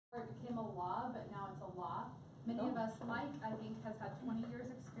became a law, but now it's a law. Many of us, Mike, I think, has had 20 years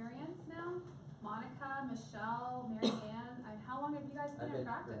experience now. Monica, Michelle, Mary Ann, how long have you guys been in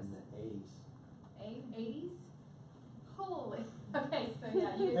practice? In the 80s. 80s? Holy. Okay, so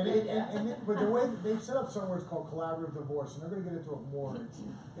yeah, you but the way that they've set up somewhere it's called collaborative divorce, and they're going to get into it more.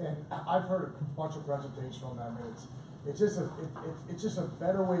 And I've heard a bunch of presentations on that, and it's just a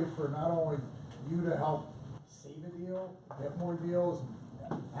better way for not only you to help save a deal, get more deals,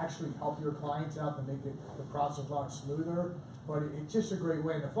 and actually help your clients out to make the process a lot smoother. But it's just a great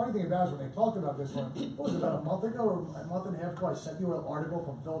way. And the funny thing about it is when they talked about this one, what was it, about a month ago or a month and a half ago, I sent you an article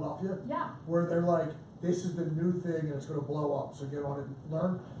from Philadelphia. Yeah. Where they're like, this is the new thing and it's going to blow up. So get on it.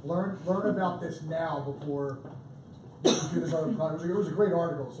 Learn about this now before you do this other project. It was a great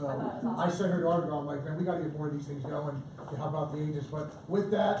article. So I sent her the article. I'm like, man, we got to get more of these things going. How about the agents? But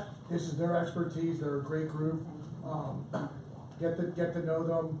with that, this is their expertise. They're a great group. Get to know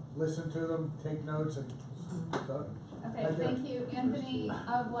them, listen to them, take notes, and so. Okay, thank you. Anthony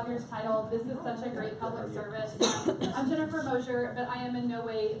of Lawyer's Title. This is such a great public service. I'm Jennifer Mosier, but I am in no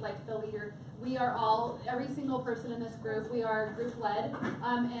way like the leader. We are all, every single person in this group, we are group led,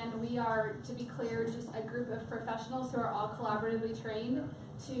 and we are, to be clear, just a group of professionals who are all collaboratively trained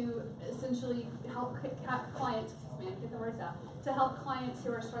to essentially help clients, get the words out, to help clients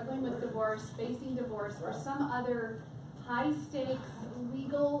who are struggling with divorce, facing divorce, or some other high stakes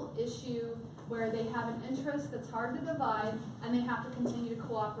legal issue where they have an interest that's hard to divide and they have to continue to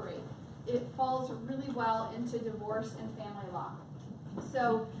cooperate. It falls really well into divorce and family law.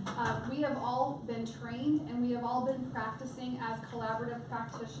 So we have all been trained and we have all been practicing as collaborative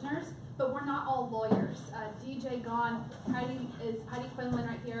practitioners, but we're not all lawyers. DJ Gone, Heidi Quinlan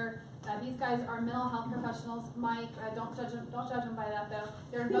right here. These guys are mental health professionals. Mike, don't judge them by that though.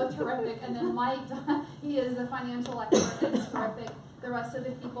 They're both terrific. And then Mike, he is a financial expert and terrific. The rest of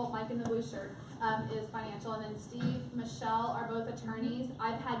the people, Mike in the blue shirt, is financial. And then Steve, Michelle are both attorneys.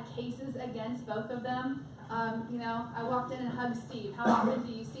 I've had cases against both of them. I walked in and hugged Steve. How often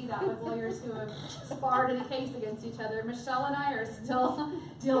do you see that with lawyers who have sparred in a case against each other? Michelle and I are still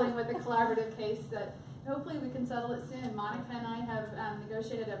dealing with a collaborative case that hopefully we can settle it soon. Monica and I have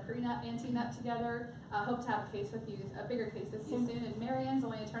negotiated a prenup, ante-nup together. Hope to have a case with you, a bigger case with you soon. And Marianne's the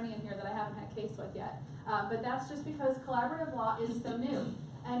only attorney in here that I haven't had a case with yet. But that's just because collaborative law is so new.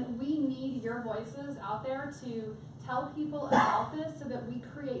 And we need your voices out there to tell people about this so that we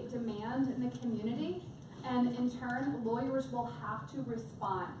create demand in the community. And in turn, lawyers will have to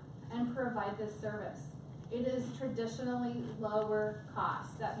respond and provide this service. It is traditionally lower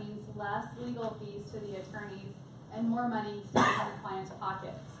cost. That means less legal fees to the attorneys and more money to the client's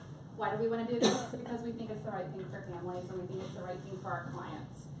pockets. Why do we want to do this? Because we think it's the right thing for families and we think it's the right thing for our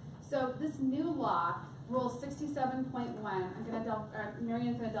clients. So this new law, Rule 67.1,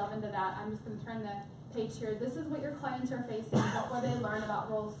 Marianne's going to delve into that. I'm just going to turn the page here. This is what your clients are facing before they learn about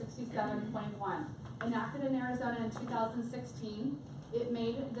Rule 67.1. Enacted in Arizona in 2016, it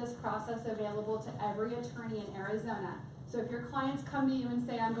made this process available to every attorney in Arizona. So if your clients come to you and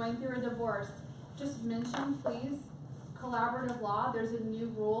say, I'm going through a divorce, just mention, please, collaborative law. There's a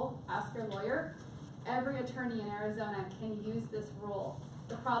new rule. Ask your lawyer. Every attorney in Arizona can use this rule.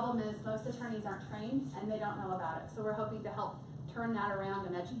 The problem is most attorneys aren't trained and they don't know about it. So we're hoping to help turn that around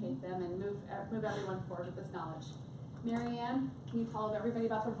and educate them and move everyone forward with this knowledge. Mary Ann, can you tell everybody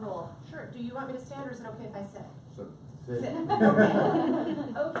about the rule? Sure. Do you want me to stand or is it okay if I sit? Sit.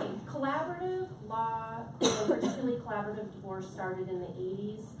 Okay. Collaborative law, particularly collaborative divorce, started in the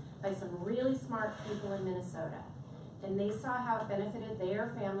 80s by some really smart people in Minnesota. And they saw how it benefited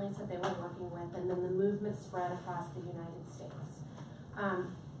their families that they were working with, and then the movement spread across the United States.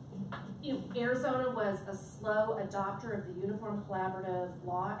 Arizona was a slow adopter of the Uniform Collaborative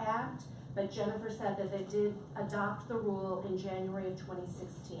Law Act, but Jennifer said that they did adopt the rule in January of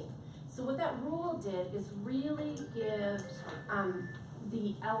 2016. So what that rule did is really give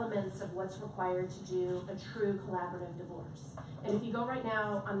the elements of what's required to do a true collaborative divorce. And if you go right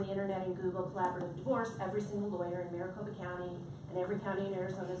now on the internet and Google collaborative divorce, every single lawyer in Maricopa County and every county in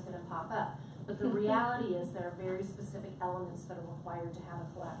Arizona is going to pop up. But the reality is there are very specific elements that are required to have a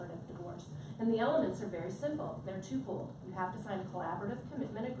collaborative divorce. And the elements are very simple. They're twofold. You have to sign a collaborative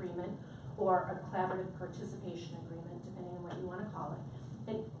commitment agreement or a collaborative participation agreement, depending on what you want to call it.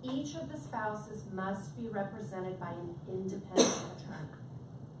 And each of the spouses must be represented by an independent attorney.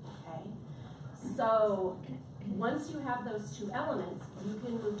 Okay? So once you have those two elements, you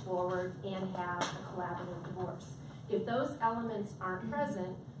can move forward and have a collaborative divorce. If those elements aren't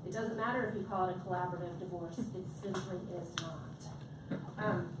present, it doesn't matter if you call it a collaborative divorce, it simply is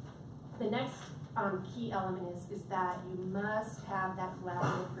not. The next key element is that you must have that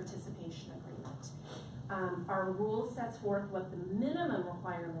collaborative participation our rule sets forth what the minimum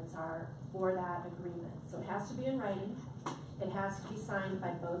requirements are for that agreement. So it has to be in writing, it has to be signed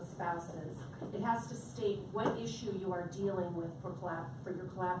by both spouses, it has to state what issue you are dealing with for your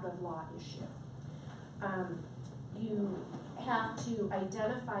collaborative law issue. You have to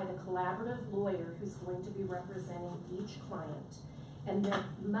identify the collaborative lawyer who's going to be representing each client, and there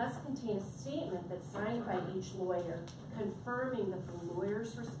must contain a statement that's signed by each lawyer confirming that the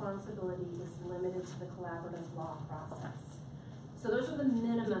lawyer's responsibility is limited to the collaborative law process. So those are the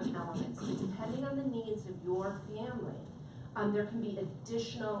minimum elements, but depending on the needs of your family, there can be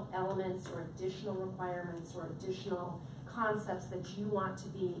additional elements or additional requirements or additional concepts that you want to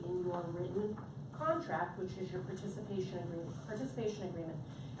be in your written contract, which is your participation agreement.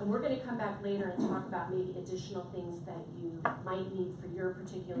 And we're going to come back later and talk about maybe additional things that you might need for your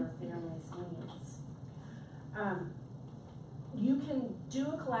particular family's needs. You can do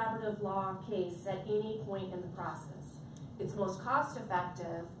a collaborative law case at any point in the process. It's most cost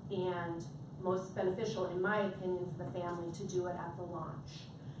effective and most beneficial, in my opinion, for the family to do it at the launch.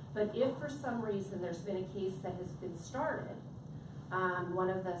 But if for some reason there's been a case that has been started, one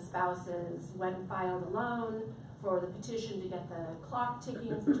of the spouses went and filed a loan for the petition to get the clock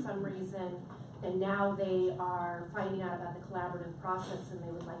ticking for some reason, and now they are finding out about the collaborative process and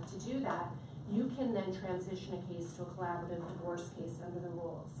they would like to do that, you can then transition a case to a collaborative divorce case under the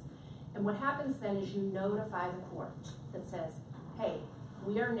rules. And what happens then is you notify the court that says, hey,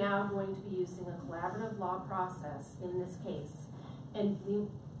 we are now going to be using a collaborative law process in this case. And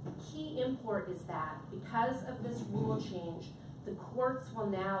the key import is that because of this rule change, the courts will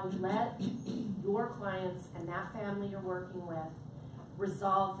now let your clients and that family you're working with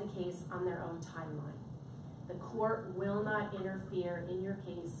resolve the case on their own timeline. The court will not interfere in your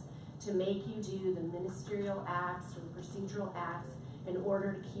case to make you do the ministerial acts or the procedural acts in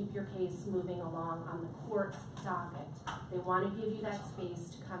order to keep your case moving along on the court's docket. They want to give you that space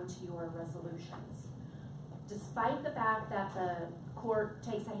to come to your resolutions. Despite the fact that the court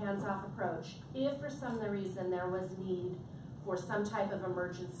takes a hands-off approach, if for some reason there was need for some type of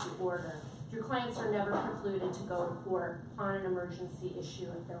emergency order, your clients are never precluded to go to court on an emergency issue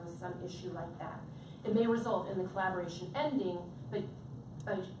if there was some issue like that. It may result in the collaboration ending, but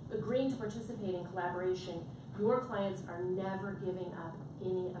by agreeing to participate in collaboration, your clients are never giving up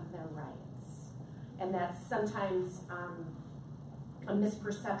any of their rights. And that's sometimes a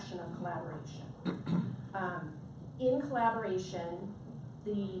misperception of collaboration. In collaboration,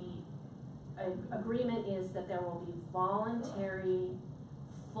 the agreement is that there will be voluntary,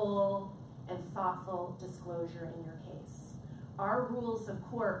 full, and thoughtful disclosure in your case. Our rules of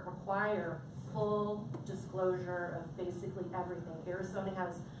court require full disclosure of basically everything. Arizona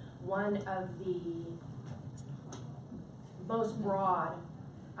has one of the most broad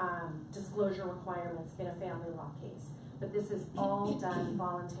disclosure requirements in a family law case. But this is all done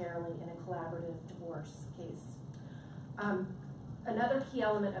voluntarily in a collaborative divorce case. Another key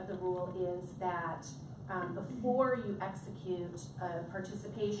element of the rule is that before you execute a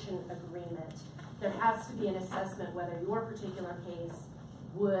participation agreement, there has to be an assessment whether your particular case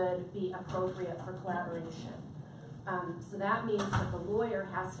would be appropriate for collaboration. So that means that the lawyer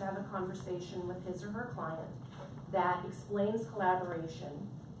has to have a conversation with his or her client that explains collaboration,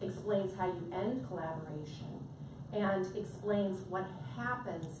 explains how you end collaboration, and explains what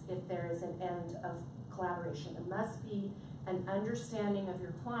happens if there is an end of collaboration. There must be an understanding of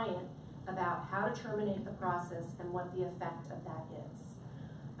your client about how to terminate the process and what the effect of that is.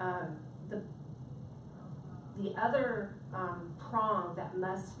 The other prong that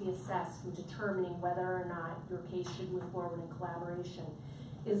must be assessed in determining whether or not your case should move forward in collaboration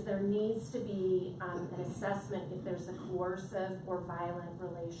is there needs to be an assessment if there's a coercive or violent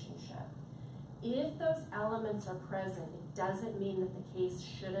relationship. If those elements are present, it doesn't mean that the case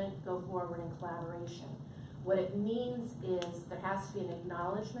shouldn't go forward in collaboration. What it means is there has to be an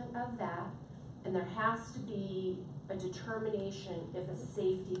acknowledgement of that, and there has to be a determination if a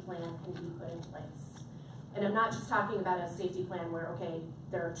safety plan can be put in place. And I'm not just talking about a safety plan where, okay,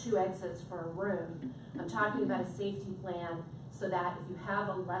 there are 2 exits for a room. I'm talking about a safety plan so that if you have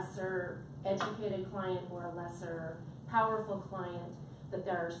a lesser educated client or a lesser powerful client, that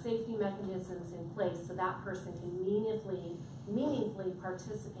there are safety mechanisms in place so that person can meaningfully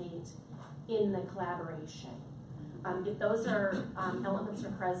participate in the collaboration. If those elements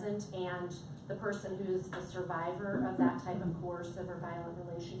are present and the person who's the survivor of that type of coercive or violent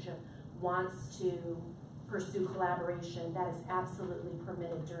relationship wants to pursue collaboration, that is absolutely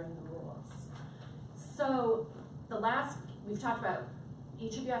permitted during the rules. So we've talked about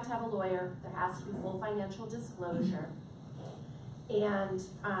each of you have to have a lawyer, there has to be full financial disclosure, and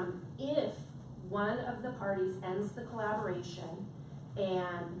if one of the parties ends the collaboration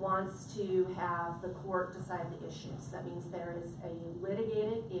and wants to have the court decide the issues. That means there is a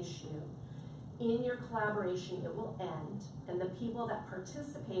litigated issue. In your collaboration, it will end, and the people that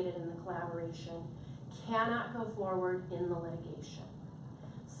participated in the collaboration cannot go forward in the litigation.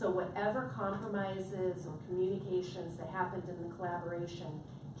 So whatever compromises or communications that happened in the collaboration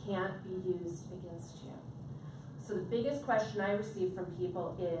can't be used against you. So the biggest question I receive from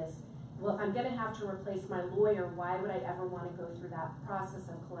people is, well, if I'm gonna have to replace my lawyer, why would I ever wanna go through that process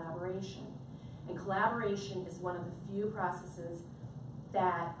of collaboration? And collaboration is one of the few processes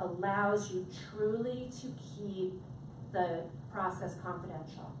that allows you truly to keep the process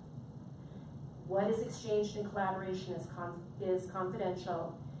confidential. What is exchanged in collaboration is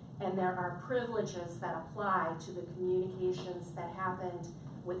confidential, and there are privileges that apply to the communications that happened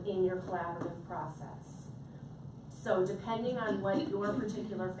within your collaborative process. So depending on what your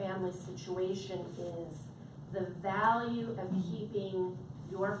particular family situation is, the value of keeping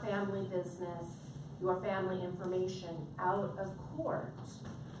your family business, your family information out of court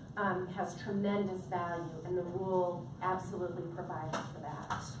has tremendous value, and the rule absolutely provides for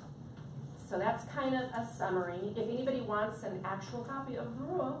that. So that's kind of a summary. If anybody wants an actual copy of the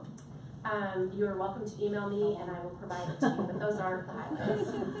rule, you're welcome to email me and I will provide it to you, but those are the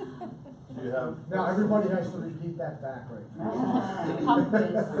highlights. Do you have? Now, everybody has to repeat that back, right?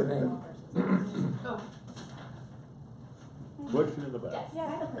 Question in the back. Yes. Yeah, I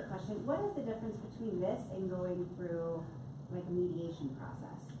have a quick question. What is the difference between this and going through like a mediation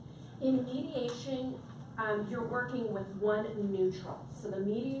process? In mediation, you're working with one neutral. So the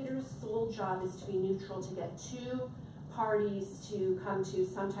mediator's sole job is to be neutral, to get two parties to come to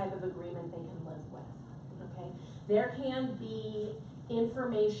some type of agreement they can live with, okay? There can be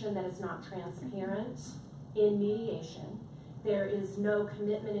information that is not transparent in mediation. There is no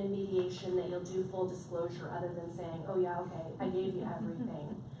commitment in mediation that you'll do full disclosure other than saying, oh yeah, okay, I gave you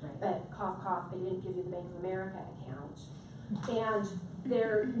everything, Right. but cough, cough, I didn't give you the Bank of America account. And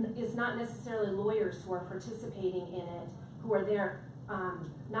there is not necessarily lawyers who are participating in it, who are there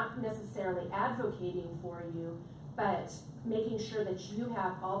not necessarily advocating for you, but making sure that you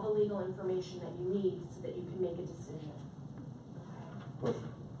have all the legal information that you need so that you can make a decision. Question.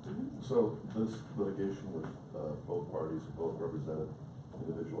 So this litigation with both parties, both represented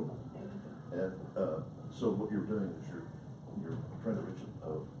individually, and so what you're doing is you're trying to reach a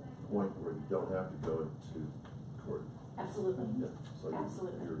point where you don't have to go to court. Absolutely. Yeah. So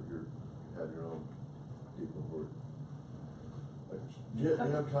Absolutely. you have your own people who are. Do you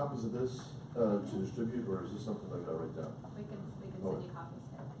have copies of this to distribute, or is this something I gotta write down? We can send you copies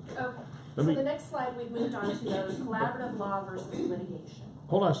there. Okay. Let So me- the next slide, we've moved on to those collaborative law versus litigation.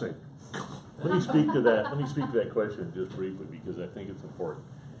 Hold on a second. Let me speak to that. Let me speak to that question just briefly because I think it's important.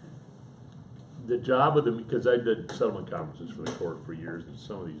 The job of because I did settlement conferences for the court for years, and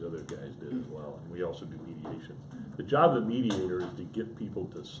some of these other guys did as well, and we also do mediation. The job of the mediator is to get people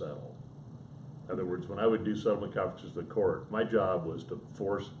to settle. In other words, when I would do settlement conferences for the court, my job was to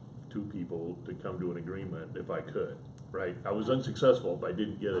force two people to come to an agreement if I could. Right? I was unsuccessful if I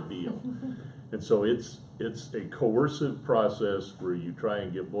didn't get a deal. And so it's a coercive process where you try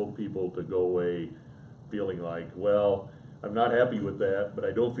and get both people to go away feeling like, well, I'm not happy with that, but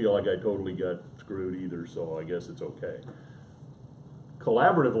I don't feel like I totally got screwed either, so I guess it's okay.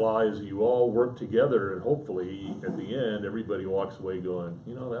 Collaborative law is you all work together, and hopefully at the end everybody walks away going,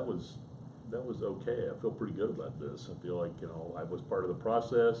 you know, that was okay. I feel pretty good about this. I feel like, you know, I was part of the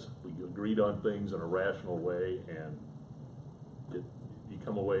process. We agreed on things in a rational way, and you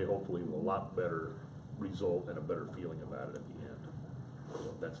come away hopefully with a lot better result and a better feeling about it at the end.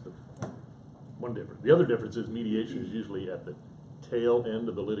 So that's the one difference. The other difference is mediation is usually at the tail end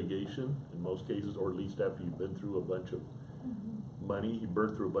of the litigation in most cases, or at least after you've been through a bunch of money. You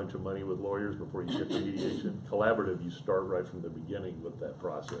burn through a bunch of money with lawyers before you get to mediation. Collaborative, you start right from the beginning with that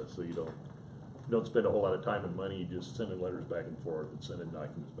process, so you don't spend a whole lot of time and money just sending letters back and forth and sending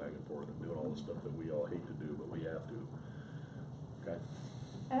documents back and forth and doing all the stuff that we all hate to do, but we have to. Okay.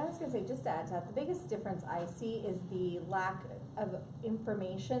 And I was going to say, just to add to that, the biggest difference I see is the lack of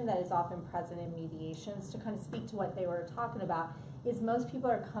information that is often present in mediations. To kind of speak to what they were talking about, is most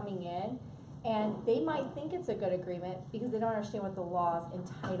people are coming in and they might think it's a good agreement because they don't understand what the laws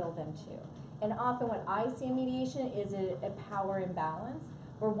entitle them to. And often what I see in mediation is a power imbalance,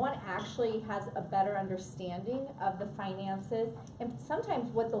 where one actually has a better understanding of the finances and sometimes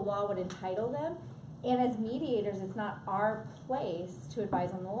what the law would entitle them. And as mediators, it's not our place to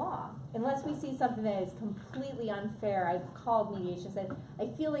advise on the law. Unless we see something that is completely unfair. I've called mediation and said, I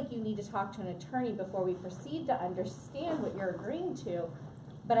feel like you need to talk to an attorney before we proceed to understand what you're agreeing to.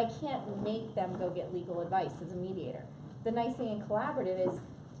 but I can't make them go get legal advice as a mediator. The nice thing in collaborative is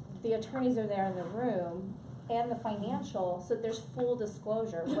the attorneys are there in the room and the financial, so there's full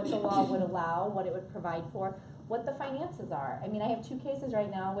disclosure, what the law would allow, what it would provide for, what the finances are. I mean, I have 2 cases right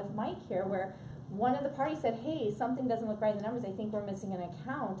now with Mike here where one of the parties said, hey, something doesn't look right in the numbers, I think we're missing an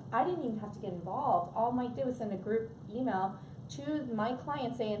account. I didn't even have to get involved. All Mike did was send a group email to my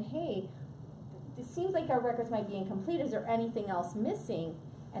client saying, hey, it seems like our records might be incomplete, is there anything else missing?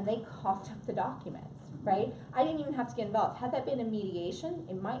 And they coughed up the documents, right? I didn't even have to get involved. Had that been a mediation,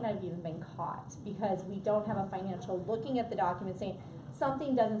 it might not have even been caught because we don't have a financial looking at the document saying,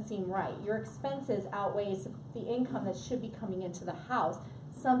 something doesn't seem right. Your expenses outweighs the income that should be coming into the house.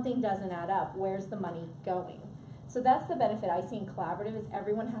 Something doesn't add up. Where's the money going? So that's the benefit I see in collaborative is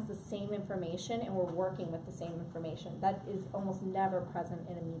everyone has the same information and we're working with the same information. That is almost never present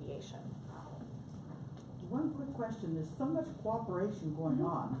in a mediation. One quick question, there's so much cooperation going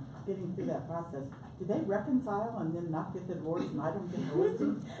on, getting through that process. Do they reconcile and then not get the divorce and I don't get the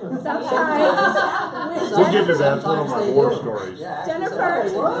listing? Sometimes. We'll get to that, it's one of my war stories. Jennifer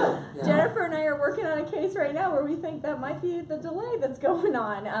and I are working on a case right now where we think that might be the delay that's going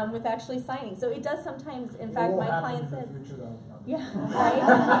on with actually signing. So it does sometimes, in fact, my client said, yeah, right?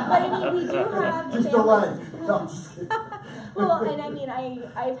 But I mean, we do have Just families. delay. No, I'm just kidding. Well, and I mean,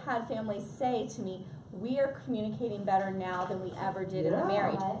 I've had families say to me, we are communicating better now than we ever did in the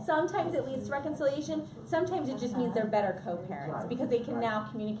marriage. Sometimes it leads to reconciliation. Sometimes it just means they're better co-parents because they can now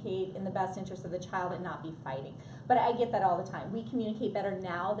communicate in the best interest of the child and not be fighting. But I get that all the time. We communicate better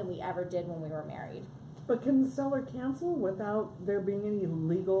now than we ever did when we were married. But can the seller cancel without there being any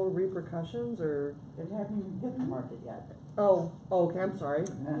legal repercussions, or? It hasn't even hit the market yet. Oh, okay, I'm sorry.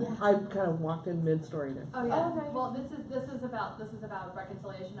 Yeah. I kind of walked in mid-story there. Oh yeah. Okay. Well, this is about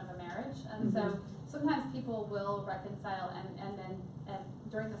reconciliation of a marriage, and so sometimes people will reconcile, and then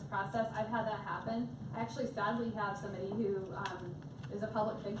during this process, I've had that happen. I actually sadly have somebody who is a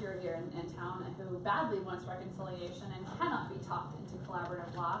public figure here in town and who badly wants reconciliation and cannot be talked into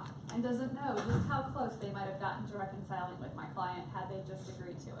collaborative law and doesn't know just how close they might have gotten to reconciling with my client had they just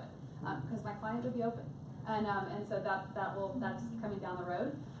agreed to it, because my client would be open. And so that's coming down the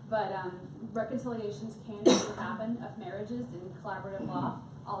road. But reconciliations can happen of marriages in collaborative law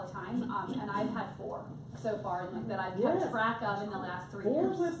all the time. And I've had 4 so far that I've kept track of in the last 3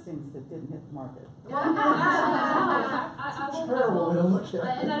 years. 4 listings that didn't hit the market. Well, no, I will. Terrible way to look at it.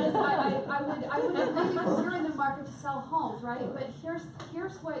 And that is why I would agree because you're in the market to sell homes, right? But here's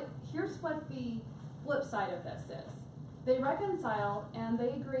what the flip side of this is. They reconcile and they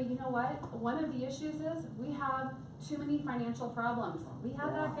agree, you know what, one of the issues is we have too many financial problems. We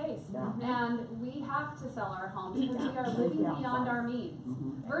have that case. And we have to sell our homes because we are living beyond our means.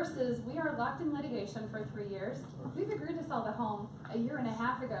 Versus we are locked in litigation for 3 years. We've agreed to sell the home a year and a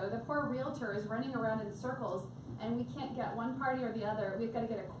half ago. The poor realtor is running around in circles and we can't get one party or the other. We've got to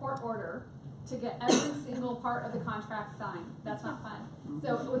get a court order to get every single part of the contract signed. That's not fun.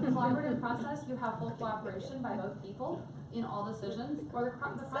 So with the collaborative process, you have full cooperation by both people in all decisions, or the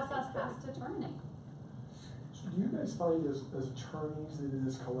process has to terminate. So do you guys find as attorneys that it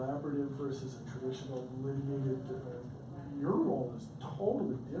is collaborative versus a traditional litigated, your role is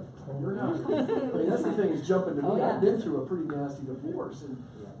totally different. You're not, I mean, that's the thing is jumping to me. I've been through a pretty nasty divorce, and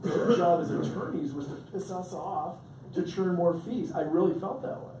their job as attorneys was to piss us off to churn more fees. I really felt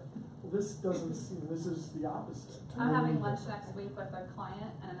that way. This doesn't seem, this is the opposite. I'm having lunch next week with a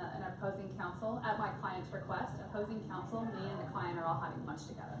client and an opposing counsel at my client's request. Opposing counsel, me and the client are all having lunch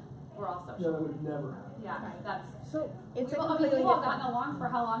together. We're all social. No, that would never happen. Yeah, that's. So it's we've all gotten along for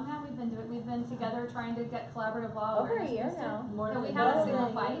how long now? We've been together trying to get collaborative law over a year now. So we haven't seen a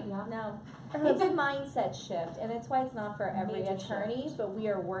fight. No. It's a mindset shift, and it's why it's not for every attorney, but we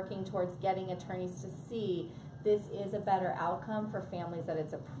are working towards getting attorneys to see this is a better outcome for families, that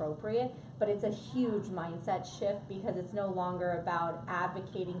it's appropriate, but it's a huge mindset shift because it's no longer about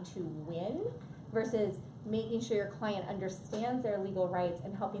advocating to win versus making sure your client understands their legal rights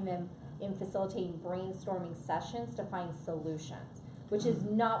and helping them in facilitating brainstorming sessions to find solutions, which is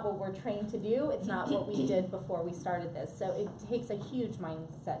not what we're trained to do. It's not what we did before we started this. So it takes a huge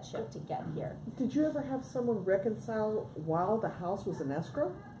mindset shift to get here. Did you ever have someone reconcile while the house was in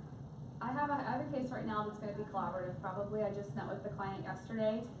escrow? I have a case right now that's going to be collaborative. Probably. I just met with the client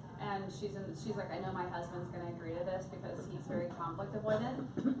yesterday, and she's like, I know my husband's going to agree to this because he's very conflict avoidant.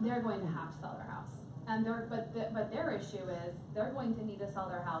 They're going to have to sell their house, and but their issue is they're going to need to sell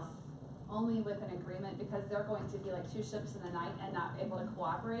their house only with an agreement because they're going to be like 2 ships in the night and not able to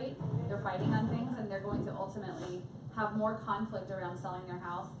cooperate. They're fighting on things, and they're going to ultimately have more conflict around selling their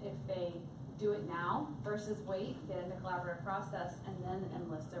house if they do it now versus wait, get in the collaborative process, and then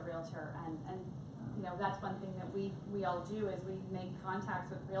enlist a realtor. And you know, that's one thing that we all do is we make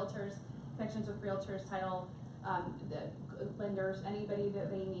contacts with realtors, connections with realtors, title, the lenders, anybody that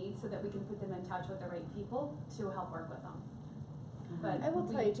they need, so that we can put them in touch with the right people to help work with them. But I will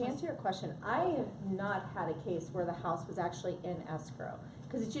tell you, to answer your question, I have not had a case where the house was actually in escrow.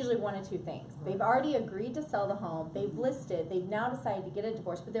 Because it's usually one of two things. They've already agreed to sell the home, they've listed, they've now decided to get a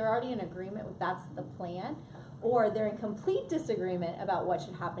divorce, but they're already in agreement with that's the plan. Or they're in complete disagreement about what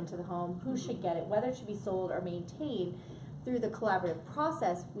should happen to the home, who should get it, whether it should be sold or maintained. Through the collaborative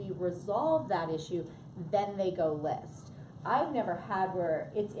process, we resolve that issue, then they go list. I've never had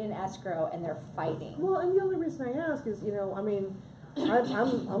where it's in escrow and they're fighting. Well, and the only reason I ask is, you know, I mean,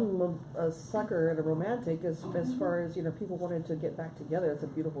 I'm a sucker and a romantic as far as, you know, people wanting to get back together. It's a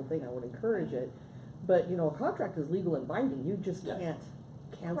beautiful thing. I would encourage it. But, you know, a contract is legal and binding. You just can't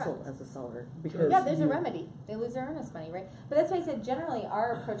cancel Correct. as a seller because There's a remedy. They lose their earnest money, right? But that's why I said generally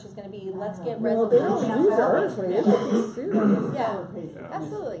our approach is going to be let's get No, they resolution. don't lose their earnest money. They can be sued. Yeah. Seller pays the Yeah.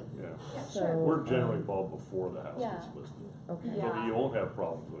 Absolutely. Yeah. Yeah, So- sure. We're generally involved before the house Yeah. gets listed. Okay. Yeah. But you won't have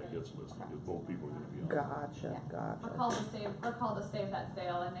problems when it gets listed, because both people are gonna be on. Gotcha. Yeah. we're Gotcha. called to save that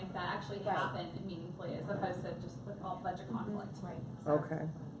sale and make that actually Right. happen meaningfully, as opposed to just with all budget conflict. Right. Okay.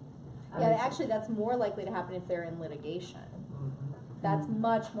 Yeah, actually, that's more likely to happen if they're in litigation. That's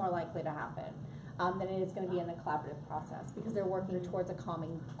much more likely to happen than it is going to be in the collaborative process because they're working towards a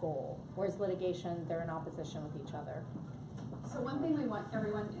common goal. Whereas litigation, they're in opposition with each other. So one thing we want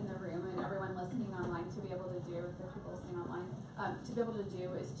everyone in the room and everyone listening online to be able to do, if there's people listening online, to be able to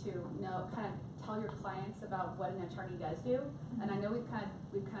do is to know, kind of tell your clients about what an attorney does do. And I know we've kind of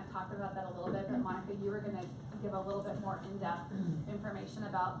talked about that a little bit, but Monica, you were going to give a little bit more in-depth information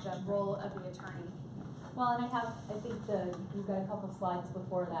about the role of the attorney. Well, and I think you've got a couple slides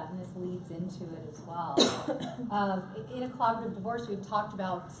before that, and this leads into it as well. In a collaborative divorce, we've talked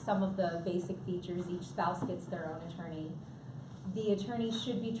about some of the basic features. Each spouse gets their own attorney. The attorney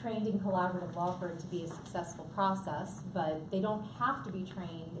should be trained in collaborative law for it to be a successful process, but they don't have to be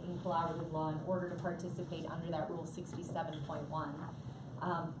trained in collaborative law in order to participate under that Rule 67.1.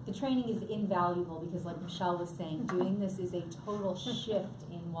 The training is invaluable because, like Michelle was saying, doing this is a total shift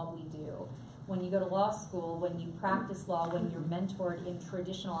in what we do. When you go to law school, when you practice law, when you're mentored in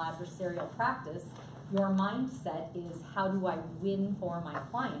traditional adversarial practice, your mindset is, how do I win for my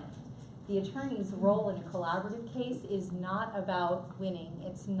client? The attorney's role in a collaborative case is not about winning.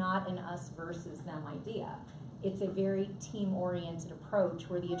 It's not an us versus them idea. It's a very team-oriented approach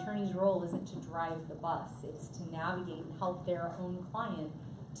where the attorney's role isn't to drive the bus. It's to navigate and help their own client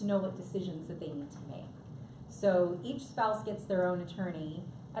to know what decisions that they need to make. So each spouse gets their own attorney.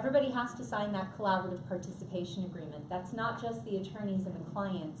 Everybody has to sign that collaborative participation agreement. That's not just the attorneys and the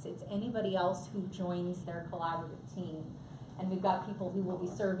clients. It's anybody else who joins their collaborative team. And we've got people who will be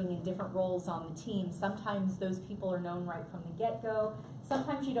serving in different roles on the team. Sometimes those people are known right from the get-go.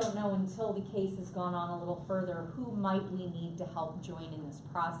 Sometimes you don't know until the case has gone on a little further who might we need to help join in this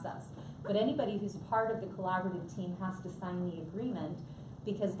process. But anybody who's part of the collaborative team has to sign the agreement,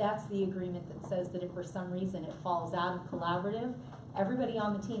 because that's the agreement that says that if for some reason it falls out of collaborative, everybody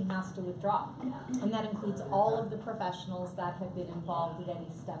on the team has to withdraw. And that includes all of the professionals that have been involved at any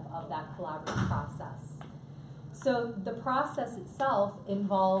step of that collaborative process. So the process itself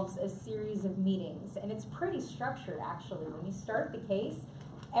involves a series of meetings, and it's pretty structured actually. When you start the case,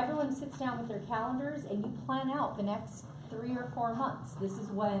 everyone sits down with their calendars and you plan out the next 3 or 4 months. This is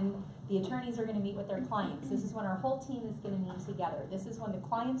when the attorneys are going to meet with their clients. This is when our whole team is going to meet together. This is when the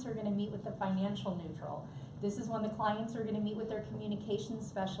clients are going to meet with the financial neutral. This is when the clients are going to meet with their communications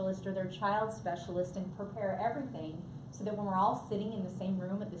specialist or their child specialist and prepare everything so that when we're all sitting in the same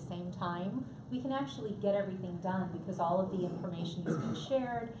room at the same time, we can actually get everything done because all of the information has been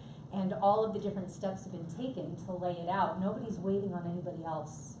shared and all of the different steps have been taken to lay it out. Nobody's waiting on anybody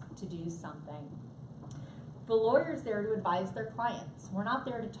else to do something. The lawyer's there to advise their clients. We're not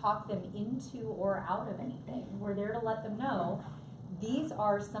there to talk them into or out of anything. We're there to let them know these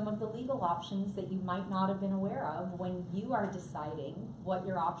are some of the legal options that you might not have been aware of when you are deciding what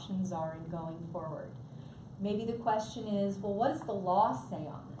your options are in going forward. Maybe the question is, well, what does the law say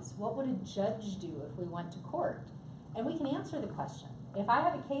on this? What would a judge do if we went to court? And we can answer the question. If I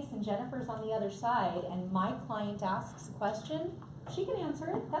have a case and Jennifer's on the other side and my client asks a question, she can answer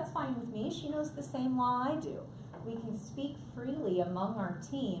it. That's fine with me. She knows the same law I do. We can speak freely among our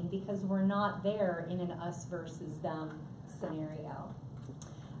team because we're not there in an us versus them scenario.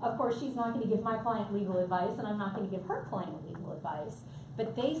 Of course, she's not going to give my client legal advice and I'm not going to give her client legal advice.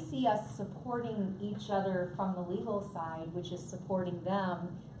 But they see us supporting each other from the legal side, which is supporting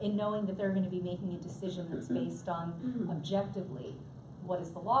them in knowing that they're going to be making a decision that's based on objectively. What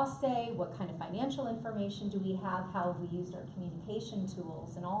does the law say? What kind of financial information do we have? How have we used our communication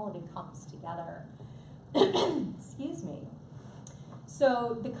tools? And all of it comes together. Excuse me.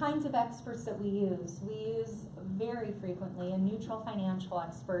 So the kinds of experts that we use very frequently a neutral financial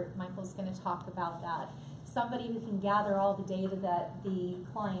expert. Michael's going to talk about that. Somebody who can gather all the data that the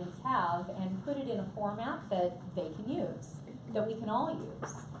clients have and put it in a format that they can use, that we can all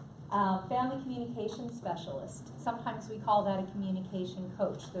use. Family communication specialist. Sometimes we call that a communication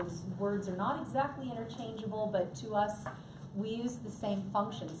coach. Those words are not exactly interchangeable, but to us, we use the same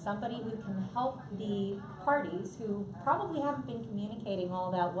function. Somebody who can help the parties who probably haven't been communicating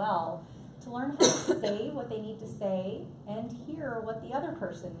all that well to learn how to say what they need to say and hear what the other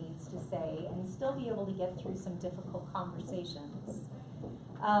person needs to say and still be able to get through some difficult conversations.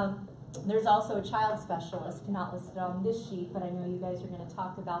 There's also a child specialist, not listed on this sheet, but I know you guys are going to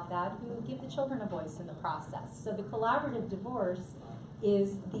talk about that, who give the children a voice in the process. So the collaborative divorce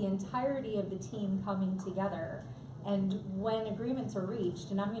is the entirety of the team coming together. And when agreements are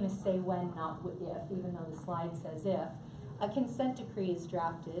reached, and I'm going to say when, not if, even though the slide says if, a consent decree is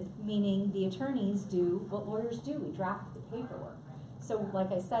drafted, meaning the attorneys do what lawyers do, we draft the paperwork. So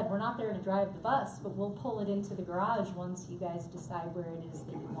like I said, we're not there to drive the bus, but we'll pull it into the garage once you guys decide where it is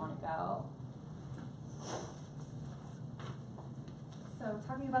that you want to go. So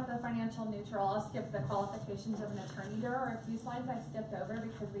talking about the financial neutral, I'll skip the qualifications of an attorney. There are a few slides I skipped over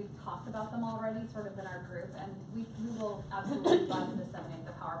because we've talked about them already sort of in our group, and we will absolutely love to disseminate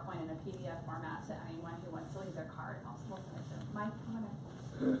the PowerPoint in a PDF format to anyone who wants to leave their card. We'll send it to Mike. Come on in.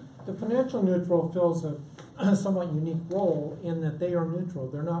 The financial neutral fills a somewhat unique role in that they are neutral.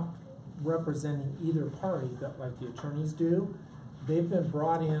 They're not representing either party that like the attorneys do. They've been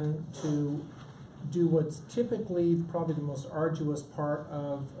brought in to do what's typically probably the most arduous part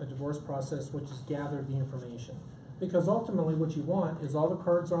of a divorce process, which is gather the information. Because ultimately what you want is all the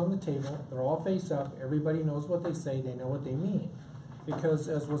cards are on the table, they're all face up, everybody knows what they say, they know what they mean. Because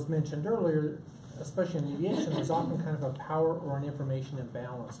as was mentioned earlier, especially in mediation, there's often kind of a power or an information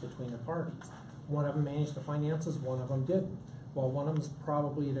imbalance between the parties. One of them managed the finances, one of them didn't. Well, one of them is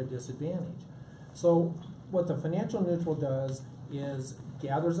probably at a disadvantage. So what the financial neutral does is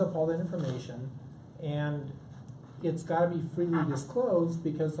gathers up all that information, and it's got to be freely disclosed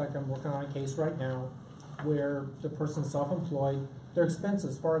because, like, I'm working on a case right now where the person's self-employed, their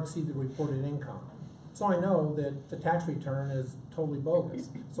expenses far exceed the reported income. So I know that the tax return is totally bogus.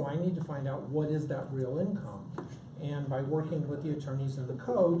 So I need to find out what is that real income. And by working with the attorneys and the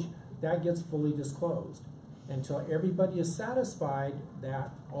coach, that gets fully disclosed until everybody is satisfied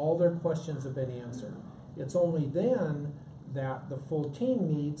that all their questions have been answered. It's only then that the full team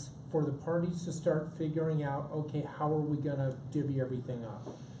meets for the parties to start figuring out, okay, how are we going to divvy everything up?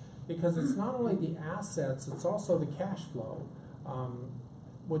 Because it's not only the assets, it's also the cash flow.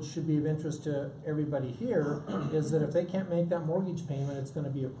 Which should be of interest to everybody here, is that if they can't make that mortgage payment, it's going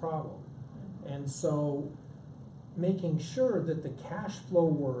to be a problem. And so making sure that the cash flow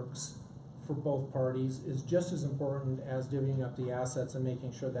works for both parties is just as important as divvying up the assets and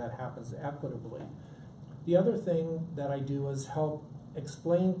making sure that happens equitably. The other thing that I do is help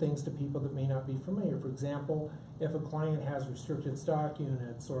explain things to people that may not be familiar. For example, if a client has restricted stock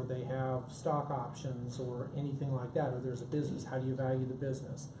units or they have stock options or anything like that, or there's a business, how do you value the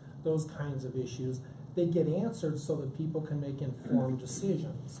business? Those kinds of issues, they get answered so that people can make informed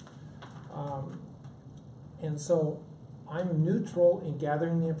decisions. And so I'm neutral in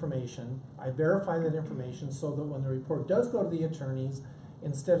gathering the information. I verify that information so that when the report does go to the attorneys,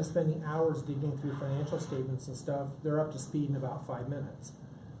 instead of spending hours digging through financial statements and stuff, they're up to speed in about 5 minutes.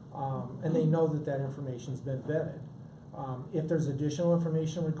 And they know that that information's been vetted. If there's additional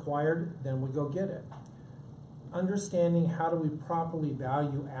information required, then we go get it. Understanding how do we properly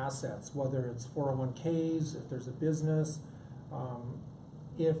value assets, whether it's 401ks, if there's a business,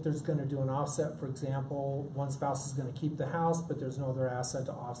 if there's going to do an offset, for example, one spouse is going to keep the house, but there's no other asset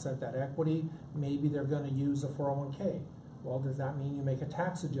to offset that equity, maybe they're going to use a 401k. Well, does that mean you make a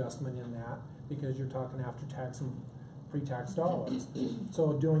tax adjustment in that because you're talking after tax and pre-tax dollars?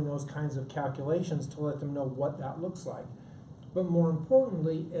 So doing those kinds of calculations to let them know what that looks like. But more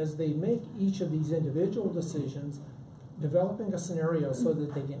importantly, as they make each of these individual decisions, developing a scenario so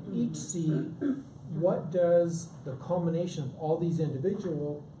that they can each see what does the culmination of all these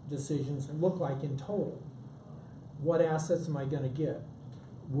individual decisions look like in total. What assets am I going to get?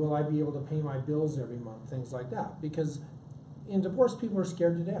 Will I be able to pay my bills every month? Things like that. Because in divorce, people are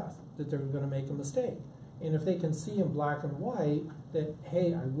scared to death that they're going to make a mistake. And if they can see in black and white that,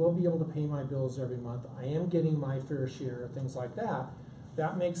 hey, I will be able to pay my bills every month, I am getting my fair share, things like that,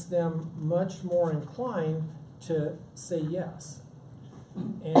 that makes them much more inclined to say yes.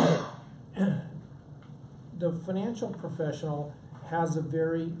 And the financial professional has a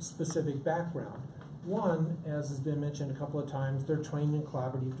very specific background. One, as has been mentioned a couple of times, they're trained in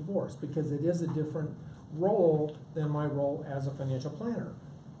collaborative divorce because it is a different role than my role as a financial planner.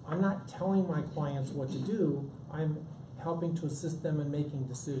 I'm not telling my clients what to do, I'm helping to assist them in making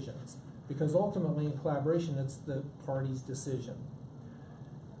decisions. Because ultimately in collaboration, it's the party's decision.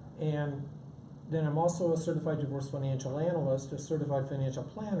 And then I'm also a certified divorce financial analyst, a certified financial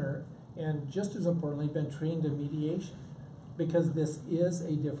planner, and just as importantly, been trained in mediation. Because this is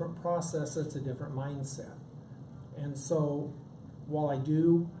a different process, it's a different mindset. And so, while I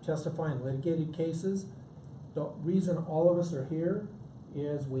do testify in litigated cases, the reason all of us are here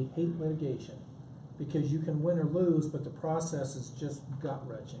is we hate litigation. Because you can win or lose, but the process is just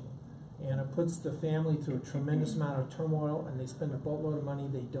gut-wrenching. And it puts the family through a tremendous amount of turmoil, and they spend a boatload of money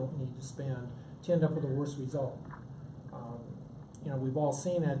they don't need to spend to end up with a worse result. We've all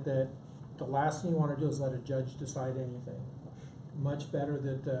seen it, that the last thing you want to do is let a judge decide anything. Much better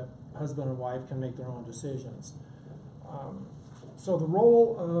that the husband and wife can make their own decisions. So the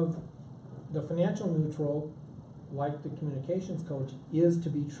role of the financial neutral, like the communications coach, is to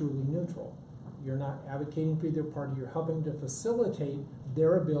be truly neutral. You're not advocating for either party, you're helping to facilitate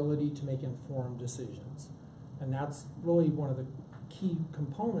their ability to make informed decisions. And that's really one of the key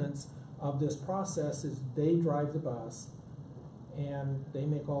components of this process, is they drive the bus and they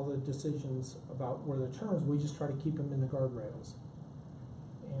make all the decisions about where the terms, we just try to keep them in the guardrails.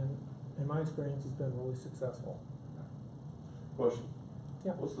 And in my experience, it's been really successful. Question?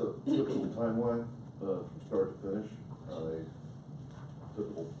 Yeah. What's the typical timeline from start to finish on a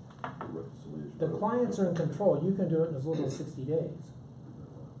typical reconciliation? The clients are in control. You can do it in as little as 60 days.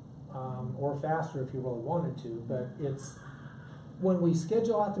 Or faster if you really wanted to, but it's, when we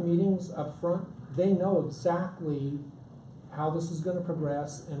schedule out the meetings up front, they know exactly how this is going to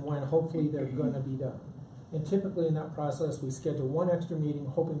progress and when hopefully they're going to be done. And typically in that process, we schedule one extra meeting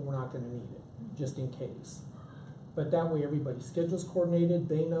hoping we're not going to need it, just in case. But that way everybody's schedule's coordinated.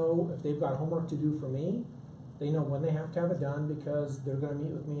 They know if they've got homework to do for me, they know when they have to have it done, because they're going to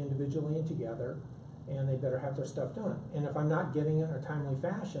meet with me individually and together, and they better have their stuff done. And if I'm not getting it in a timely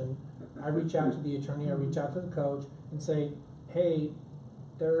fashion, I reach out to the attorney, I reach out to the coach and say, hey,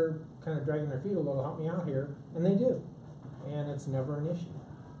 they're kind of dragging their feet a little, help me out here, and they do. And it's never an issue.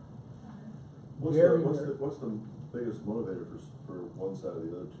 What's the biggest motivator for one side or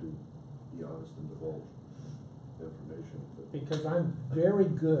the other to be honest and divulge information? Because I'm very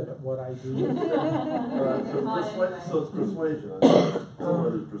good at what I do. So it's persuasion.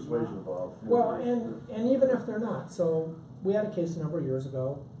 Somewhere there's persuasion involved. Well, and even if they're not. So we had a case a number of years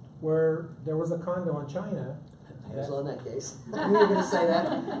ago where there was a condo in China. I was on that case. You were going to say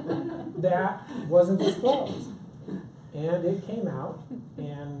that. That wasn't disclosed. And it came out,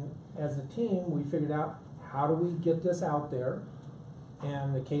 and as a team, we figured out, how do we get this out there?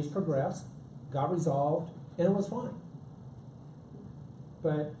 And the case progressed, got resolved, and it was fine.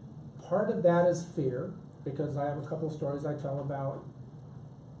 But part of that is fear, because I have a couple of stories I tell about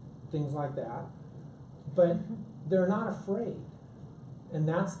things like that. But they're not afraid. And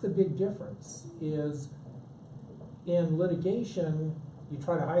that's the big difference, is in litigation, you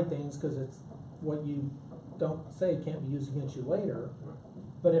try to hide things because it's what you don't say can't be used against you later.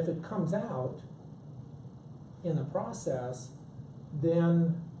 But if it comes out in the process,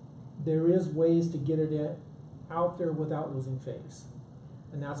 then there is ways to get it out there without losing face.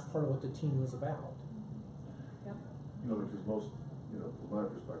 And that's part of what the team is about. Yep. Because most, from my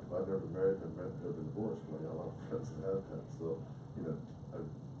perspective, I've never been married, never been divorced, but I got a lot of friends that have that. So, I've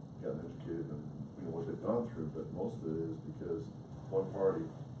gotten educated in what they've gone through, but most of it is because one party,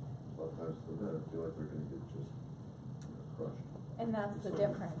 a lot of times the men, feel like they're going to get just crushed. And that's the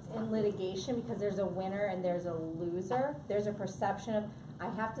difference. In litigation, because there's a winner and there's a loser, there's a perception of, I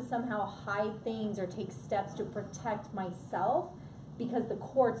have to somehow hide things or take steps to protect myself because the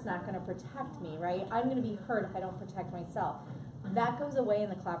court's not going to protect me, right? I'm going to be hurt if I don't protect myself. That goes away in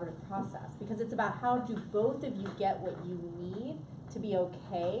the collaborative process, because it's about how do both of you get what you need to be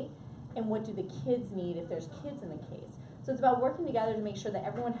okay, and what do the kids need if there's kids in the case. So it's about working together to make sure that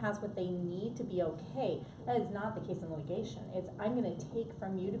everyone has what they need to be okay. That is not the case in litigation. It's, I'm going to take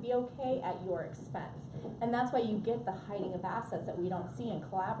from you to be okay at your expense. And that's why you get the hiding of assets that we don't see in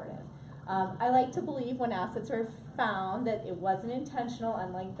collaborative. I like to believe when assets are found that it wasn't intentional,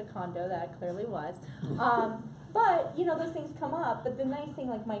 unlike the condo that it clearly was. But, you know, those things come up. But the nice thing,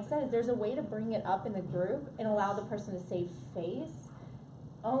 like Mike said, is there's a way to bring it up in the group and allow the person to save face,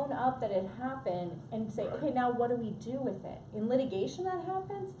 own up that it happened, and say, okay, now what do we do with it? In litigation that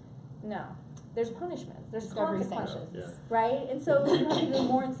happens? No. There's punishments. There's consequences. Yeah. Right? And so you have even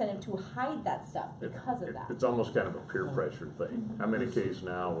more incentive to hide that stuff because of that. It's almost kind of a peer pressure thing. I'm in a case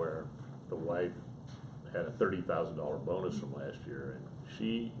now where the wife had a $30,000 bonus from last year, and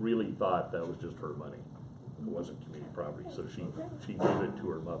she really thought that was just her money. It wasn't community property, so she gave it to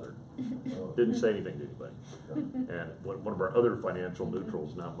her mother. Didn't say anything to anybody. And one of our other financial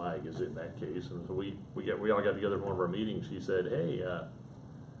neutrals, not Mike, is in that case, and so we all got together at one of our meetings. She said, "Hey,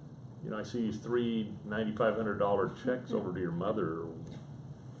 you know, I see these three $9,500 checks over to your mother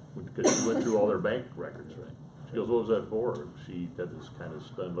because she went through all their bank records, right?" She goes, "What was that for?" And she had this kind of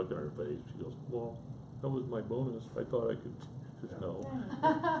stunned look on her face. She goes, "Well, that was my bonus. I thought I could just know."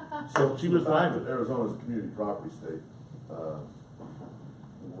 So she was fine with it. Arizona's a community property state,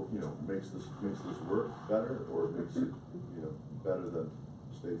 you know, makes this work better, or makes it, you know, better than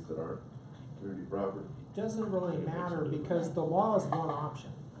states that aren't community property? Doesn't really matter because the law is one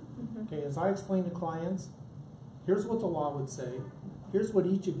option. Okay, as I explain to clients, here's what the law would say. Here's what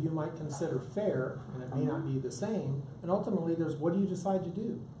each of you might consider fair, and it may not be the same. And ultimately, there's what do you decide to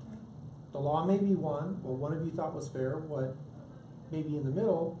do? The law may be one, what one of you thought was fair, what may be in the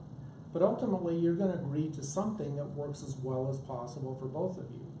middle, but ultimately you're going to agree to something that works as well as possible for both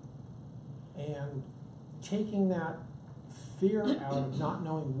of you. And taking that fear out of not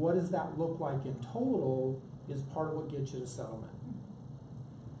knowing what does that look like in total is part of what gets you to settlement.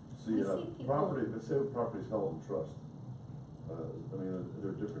 See, property, let's say property is held in trust. I mean, there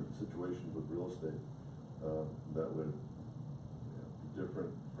are different situations with real estate that would, you know, be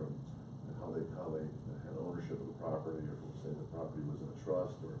different from how they had ownership of the property, or say the property was in a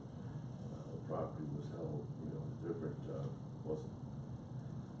trust, or the property was held, you know, different, wasn't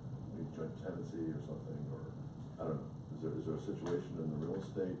maybe joint tenancy or something, or I don't know. Is there a situation in the real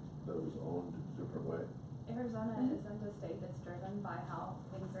estate that was owned a different way? Arizona isn't a state that's driven by how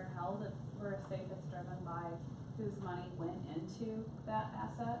things are held. We're a state that's driven by whose money went into that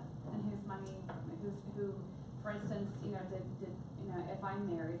asset and whose money, who, for instance, you know, did you know, if I'm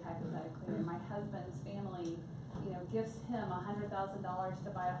married hypothetically and my husband's family, you know, gives him $100,000 to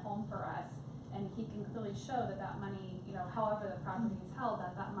buy a home for us, and he can clearly show that that money, you know, however the property is held,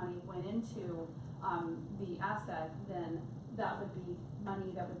 that money went into the asset, then that would be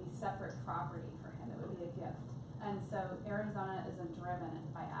money that would be separate property for him. It would be a gift. And so Arizona isn't driven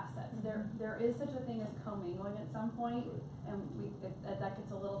by assets. There is such a thing as commingling at some point, and that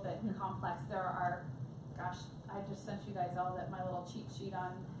gets a little bit complex. There are, gosh, I just sent you guys all my little cheat sheet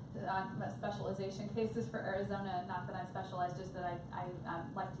on specialization cases for Arizona. Not that I'm specialized, just that I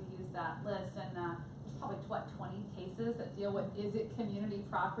like to use that list. And there's probably 20 cases that deal with, is it community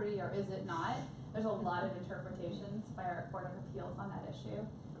property or is it not? There's a lot of interpretations by our Court of Appeals on that issue.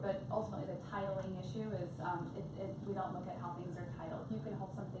 But ultimately, the titling issue is, we don't look at how things are titled. You can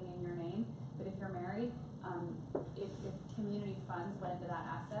hold something in your name, but if you're married, if community funds went into that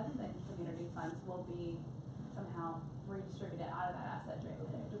asset, then community funds will be somehow redistributed out of that asset during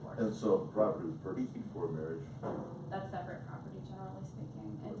the divorce. And so property was purchased before marriage? That's separate property, generally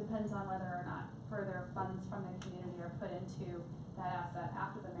speaking. It depends on whether or not further funds from the community are put into that asset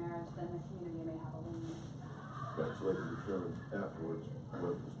after the marriage, then the community may have a lien. Right, so they can determine afterwards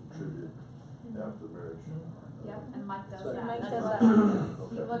what was contributed after the marriage. Yep, and Mike does So- that. Mike That's does what-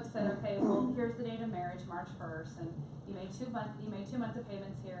 that. He looks at, okay, well, here's the date of marriage, March 1st, and you made 2 months of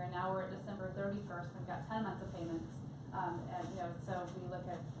payments here, and now we're at December 31st, we've got 10 months of payments. And, you know, so we look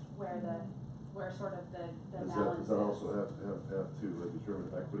at where sort of the balance is. Does that also have to determine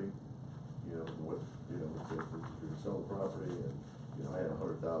equity? You know, what, you know, if you sell the property and, you know, I had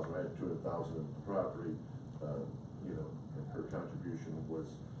 100,000, I had 200,000 in the property, you know, and her contribution was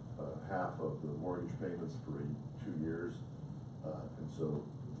half of the mortgage payments for 2 years, and so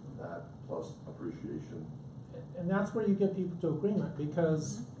that plus appreciation. And that's where you get people to agreement,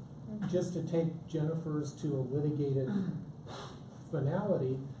 because just to take Jennifer's to a litigated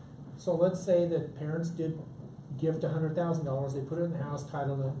finality, so let's say that parents did gift $100,000, they put it in the house,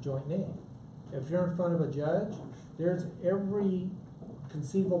 titled in joint name. If you're in front of a judge, there's every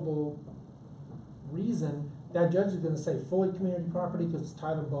conceivable reason that judge is going to say fully community property because it's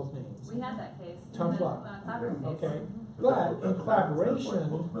titled both names. We had that case. Tough in luck. the collaborative case. Okay, but in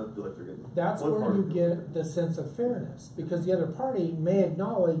collaboration, that's where you get the sense of fairness, because the other party may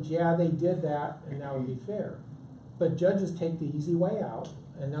acknowledge, yeah, they did that, and that would be fair. But judges take the easy way out,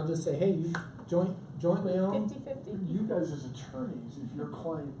 and they'll just say, hey, you jointly own? 50-50. You guys as attorneys, if your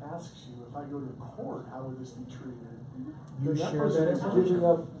client asks you, if I go to court, how would this be treated? You Then that share person that is information. giving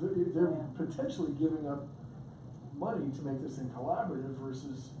up, they're potentially giving up money to make this thing collaborative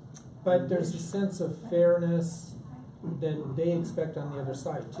versus. But there's a sense of fairness that they expect on the other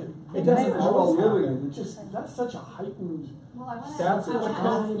side too. It And doesn't that's what we're all always living happen. in, it's just, that's such a heightened, Well, I wanna, That's I what wanna you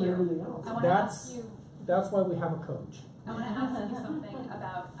call ask and you, everything else. I wanna ask you, That's why we have a coach. I wanna ask you something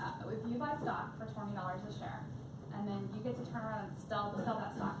about, if you buy stock for $20 a share, and then you get to turn around and sell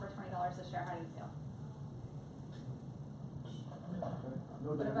that stock for $20 a share, how do you feel? no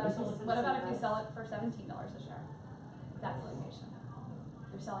What about if you sell it for $17 a share? That's litigation.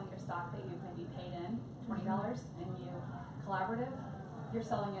 You're selling your stock that you've maybe paid in $20 and you collaborative, you're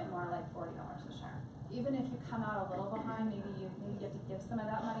selling it more like $40 a share. Even if you come out a little behind, maybe you get to give some of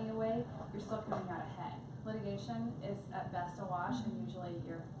that money away, you're still coming out ahead. Litigation is at best a wash, and usually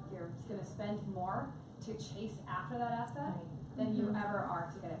you're gonna spend more to chase after that asset than you ever are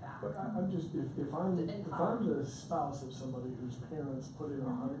to get it back. But I'm just, if I'm the spouse of somebody whose parents put in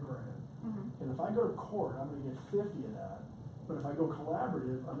 $100 grand, and if I go to court, I'm gonna get 50 of that, but if I go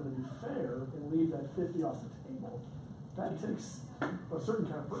collaborative, I'm gonna be fair and leave that 50 off the table. That takes a certain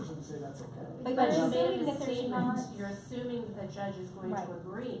kind of person to say that's okay. But But you're you made assuming a that there's statement, not- you're assuming that the judge is going Right. to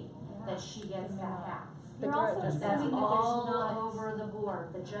agree that she gets that half. You're also That's That's assuming that there's all not over the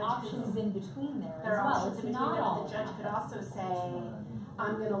board, the judge options could, in between there as there are well. options It's in between not there, all but the judge could also say,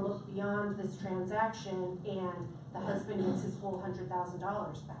 I'm gonna look beyond this transaction and the husband gets his whole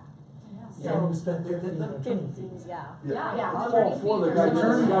 $100,000 back. And So, you spend 50 in attorney fees. Yeah. yeah. I'm all for the guy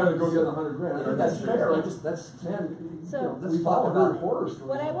turning down to go get $100 grand, I think that's fair, I just, That's, man, So- we've all heard horror stories.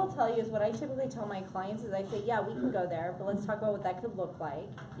 What I will tell you is what I typically tell my clients is I say, yeah, we can go there, but let's talk about what that could look like.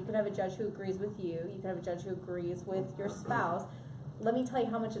 You can have a judge who agrees with you. You can have a judge who agrees with your spouse. Let me tell you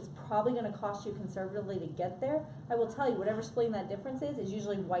how much it's probably going to cost you conservatively to get there. I will tell you, whatever splitting that difference is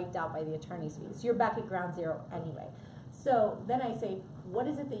usually wiped out by the attorney's fees. You're back at ground zero anyway. So then I say, what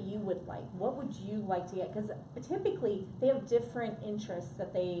is it that you would like? What would you like to get? Because typically they have different interests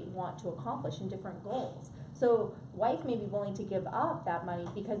that they want to accomplish and different goals. So wife may be willing to give up that money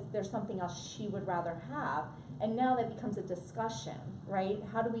because there's something else she would rather have. And now that becomes a discussion, right?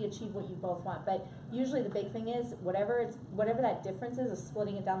 How do we achieve what you both want? But usually the big thing is whatever that difference is of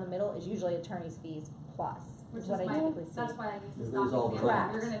splitting it down the middle is usually attorney's fees plus. Which Is what is I my, typically see. that's why I use the There's stock all example.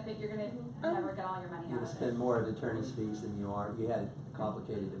 Correct. You're gonna never get all your money You're out gonna of spend it. more at attorney's fees than you are, you had a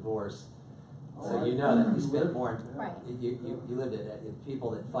complicated divorce. Oh, So I- you know that you you spend lived more, it, yeah. Right. you lived it,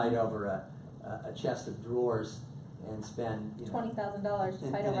 people that fight over a chest of drawers and spend, you know. $20,000 to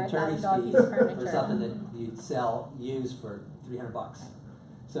an- fight an over attorney's $1,000 piece fee of furniture. For something that you'd use for $300.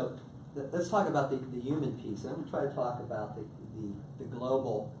 So let's talk about the human piece. I'm gonna try to talk about the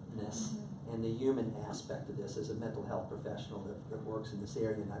globalness and the human aspect of this as a mental health professional that works in this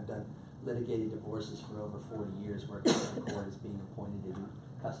area. And I've done litigated divorces for over 40 years, working in the court as being appointed to do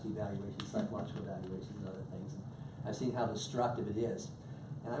custody evaluations, psychological evaluations, and other things. And I've seen how destructive it is.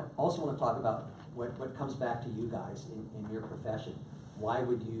 And I also want to talk about what comes back to you guys in your profession. Why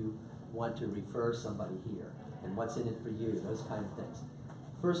would you want to refer somebody here? And what's in it for you? Those kind of things.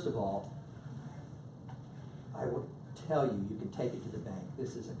 First of all, I would tell you, you can take it to the bank.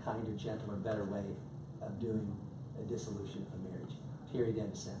 This is a kinder, gentler, better way of doing a dissolution of a marriage. Period,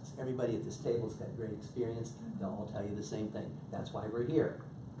 end of sentence. Everybody at this table has got great experience. They'll all tell you the same thing. That's why we're here.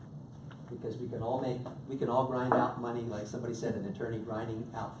 Because we can all grind out money, like somebody said, an attorney grinding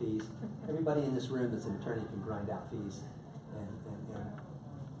out fees. Everybody in this room that's an attorney can grind out fees and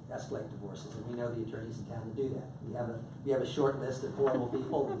escalate divorces, and we know the attorneys in town to do that. We have a short list of horrible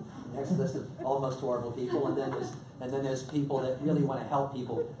people, the next list of almost horrible people, and then there's people that really want to help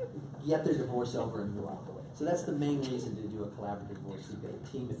people get their divorce over and move out the way. So that's the main reason to do a collaborative divorce. We've got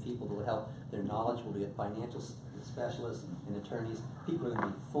a team of people that will help. Their knowledge will be financial specialists and attorneys. People are going to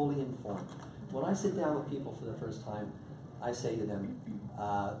be fully informed. When I sit down with people for the first time, I say to them,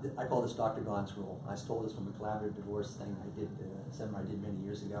 I call this Dr. Gaughan's rule. I stole this from a collaborative divorce thing I did, a seminar I did many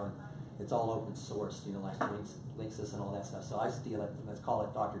years ago, and it's all open source, like Linksys and all that stuff. So I steal it, and let's call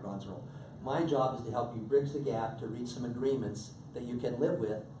it Dr. Gaughan's rule. My job is to help you bridge the gap to reach some agreements that you can live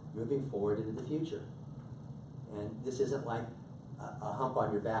with moving forward into the future. And this isn't like a hump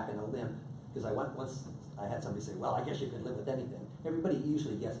on your back and a limb, because once I had somebody say, well, I guess you can live with anything. Everybody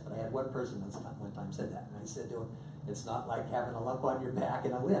usually gets it, but I had one person one time said that, and I said to him, it's not like having a lump on your back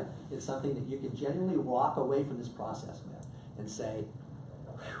and a limb. It's something that you can genuinely walk away from this process with and say,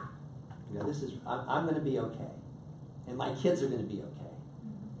 I'm going to be okay, and my kids are going to be okay,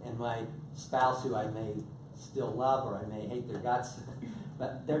 and my spouse, who I may still love or I may hate their guts,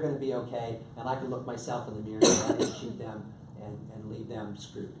 but they're gonna be okay, and I can look myself in the mirror and say I didn't cheat them and leave them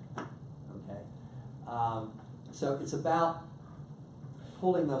screwed, okay? So it's about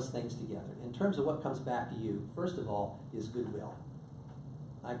pulling those things together. In terms of what comes back to you, first of all, is goodwill.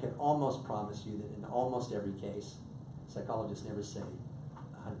 I can almost promise you that in almost every case, psychologists never say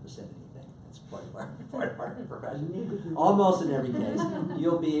 100% anything. It's part of our profession. Almost in every case,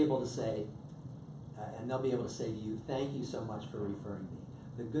 you'll be able to say, and they'll be able to say to you, thank you so much for referring me.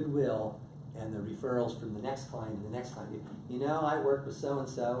 The goodwill and the referrals from the next client and the next client. You know, I worked with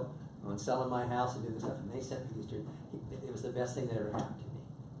so-and-so on selling my house and doing this stuff, and they sent me these trees. It was the best thing that ever happened to me.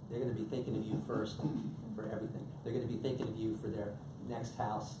 They're going to be thinking of you first for everything. They're going to be thinking of you for their next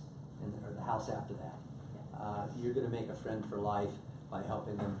house or the house after that. You're going to make a friend for life by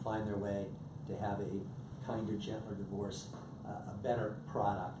helping them find their way to have a kinder, gentler divorce, a better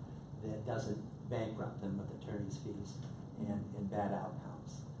product that doesn't bankrupt them with attorney's fees and bad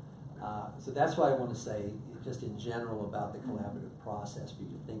outcomes. So that's why I want to say, just in general, about the collaborative process for you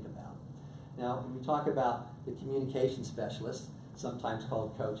to think about. Now, when we talk about the communication specialists, sometimes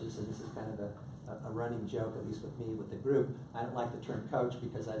called coaches, and this is kind of a running joke, at least with me, with the group, I don't like the term coach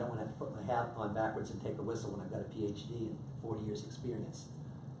because I don't want to have to put my hat on backwards and take a whistle when I've got a PhD and 40 years experience.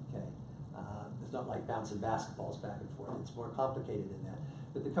 Okay, it's not like bouncing basketballs back and forth. It's more complicated than that.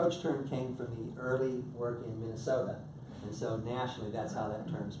 But the coach term came from the early work in Minnesota, and so nationally that's how that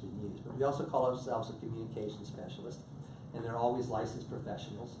term's been used. But we also call ourselves a communication specialist, and they're always licensed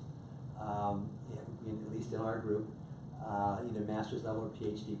professionals, at least in our group, either master's level or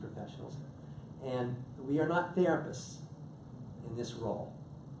PhD professionals. And we are not therapists in this role.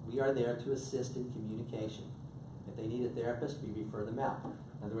 We are there to assist in communication. If they need a therapist, we refer them out.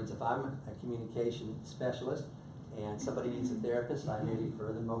 In other words, if I'm a communication specialist and somebody needs a therapist, I may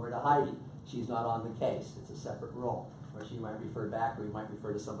refer them over to Heidi. She's not on the case. It's a separate role. Or she might refer back, or we might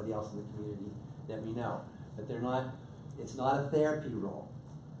refer to somebody else in the community that we know. But it's not a therapy role.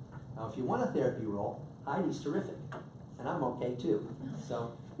 Now, if you want a therapy role, Heidi's terrific, and I'm okay too.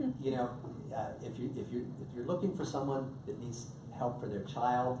 So, you know, if you're looking for someone that needs help for their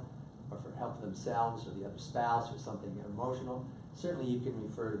child, or for help for themselves, or the other spouse, or something emotional, certainly you can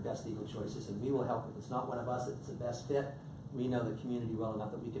refer to Best Legal Choices, and we will help. If it's not one of us, it's the best fit. We know the community well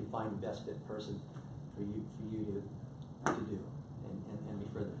enough that we can find the best fit person for you to do and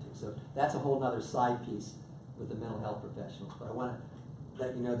refer them to. So that's a whole other side piece with the mental health professionals. But I want to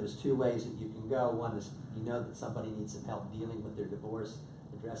let you know there's two ways that you can go. One is you know that somebody needs some help dealing with their divorce,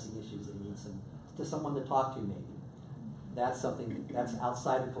 addressing issues, they need someone to talk to maybe. That's something that's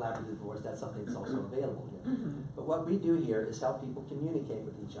outside of collaborative divorce. That's something that's also available here. But what we do here is help people communicate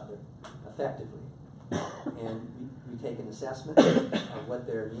with each other effectively. And we take an assessment of what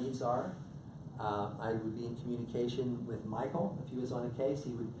their needs are. I would be in communication with Michael. If he was on a case,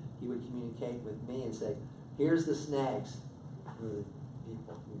 he would communicate with me and say, here's the snags for the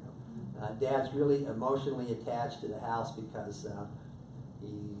people, you know. Dad's really emotionally attached to the house because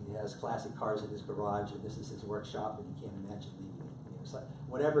he has classic cars in his garage and this is his workshop and he can't imagine leaving it. You know, it's like,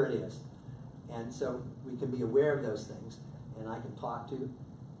 whatever it is. And so we can be aware of those things, and I can talk to the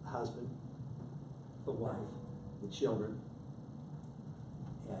husband, the wife, the children,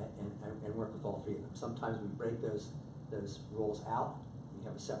 and work with all three of them. Sometimes we break those roles out. We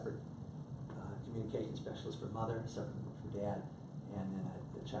have a separate communication specialist for mother, a separate one for dad, and then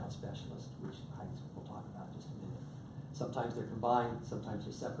the child specialist, which we'll talk about in just a minute. Sometimes they're combined, sometimes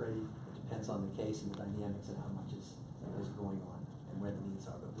they're separated. It depends on the case and the dynamics and how much is going on and where the needs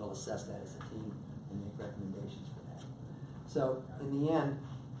are. But we'll assess that as a team and make recommendations for that. So in the end,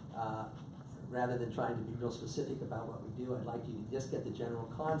 rather than trying to be real specific about what we do, I'd like you to just get the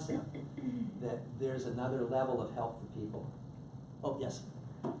general concept that there's another level of help for people. Oh, yes?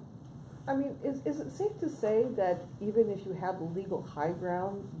 I mean, is it safe to say that even if you have the legal high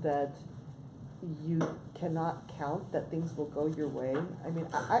ground, that you cannot count that things will go your way? I mean,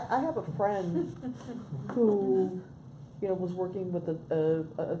 I have a friend who, you know, was working with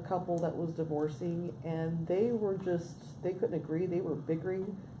a couple that was divorcing, and they couldn't agree. They were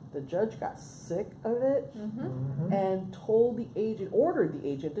bickering. The judge got sick of it and told the agent, ordered the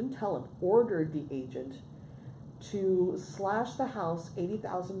agent, didn't tell him, ordered the agent to slash the house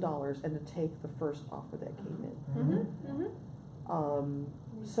 $80,000 and to take the first offer that came in.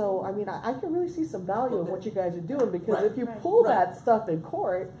 So, I mean, I can really see some value in what you guys are doing, because if you pull that stuff in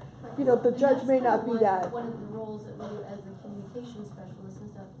court, you know, the judge may not be that. One of the roles that we do as a communication specialist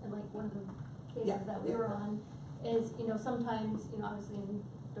and stuff, and like one of the cases that we were on is, you know, sometimes, you know, obviously in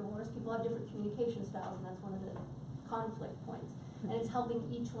divorce, people have different communication styles, and that's one of the conflict points. and it's helping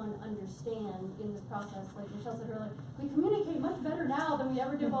each one understand in this process. Like Michelle said earlier, we communicate much better now than we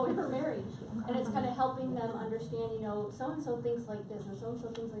ever did while we were married. And it's kind of helping them understand, you know, so-and-so thinks like this, and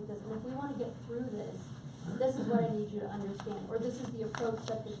so-and-so thinks like this, and if we want to get through this, this is what I need you to understand, or this is the approach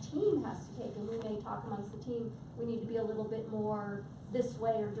that the team has to take, and we may talk amongst the team, we need to be a little bit more this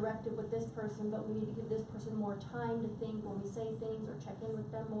way or directive with this person, but we need to give this person more time to think when we say things, or check in with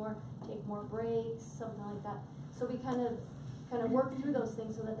them more, take more breaks, something like that. So we kind of work through those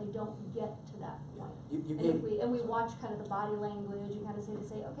things so that they don't get to that point. And we watch kind of the body language and kind of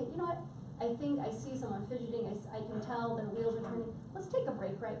say, okay, you know what? I think I see someone fidgeting. I can tell their wheels are turning. Let's take a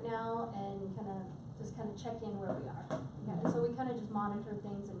break right now and kind of check in where we are. Okay? And so we kind of just monitor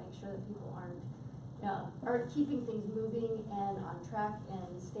things and make sure that people are keeping things moving and on track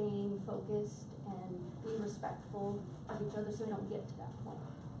and staying focused and being respectful of each other so we don't get to that point.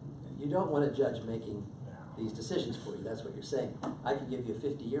 You don't want a judge making these decisions for you. That's what you're saying. I could give you a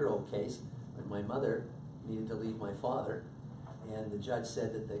 50-year-old case when my mother needed to leave my father, and the judge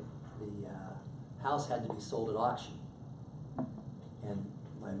said that the house had to be sold at auction. And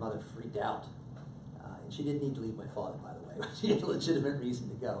my mother freaked out. And she didn't need to leave my father, by the way. She had a legitimate reason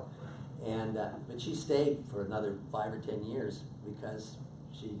to go. And but she stayed for another 5 or 10 years because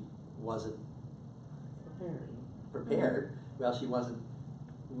she wasn't prepared. Well, she wasn't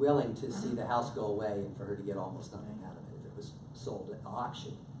willing to see the house go away and for her to get almost nothing out of it if it was sold at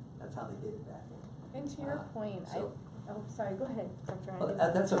auction. That's how they did it back then. And to your point, sorry, go ahead, Dr.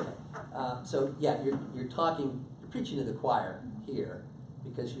 Well, that's okay. So yeah, you're preaching to the choir here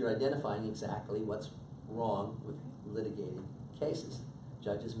because you're identifying exactly what's wrong with litigating cases.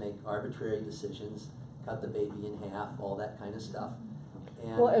 Judges make arbitrary decisions, cut the baby in half, all that kind of stuff.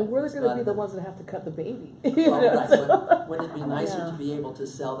 And we're going to be the ones that have to cut the baby. Well, right, but wouldn't it be nicer to be able to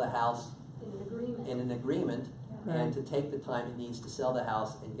sell the house in an agreement and to take the time it needs to sell the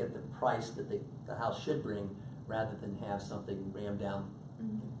house and get the price that the house should bring rather than have something rammed down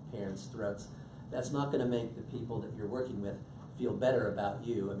parents' throats? That's not going to make the people that you're working with feel better about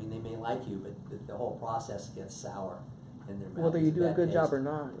you. I mean, they may like you, but the whole process gets sour. Whether you do a good job or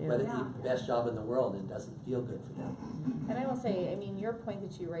not. Yeah. Whether you do the best job in the world, it doesn't feel good for them. And I will say, I mean, your point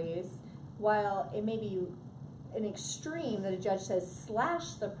that you raise, while it may be an extreme that a judge says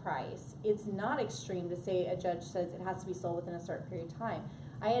slash the price, it's not extreme to say a judge says it has to be sold within a certain period of time.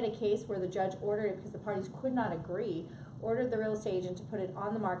 I had a case where the judge ordered it because the parties could not agree, ordered the real estate agent to put it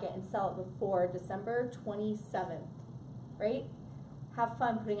on the market and sell it before December 27th, right? Have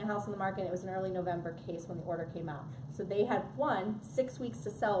fun putting a house on the market. It was an early November case when the order came out. So they had 6 weeks to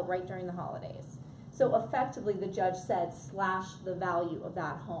sell right during the holidays. So effectively the judge said slash the value of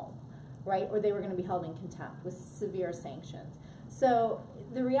that home, right? Or they were going to be held in contempt with severe sanctions. So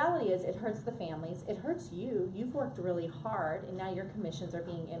the reality is it hurts the families. It hurts you. You've worked really hard and now your commissions are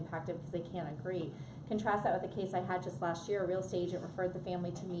being impacted because they can't agree. Contrast that with a case I had just last year. A real estate agent referred the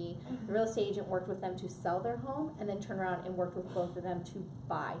family to me. The real estate agent worked with them to sell their home and then turned around and worked with both of them to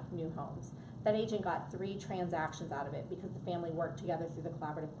buy new homes. That agent got 3 transactions out of it because the family worked together through the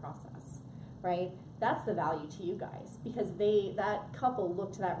collaborative process, right? That's the value to you guys because that couple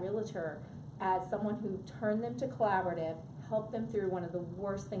looked to that realtor as someone who turned them to collaborative, helped them through one of the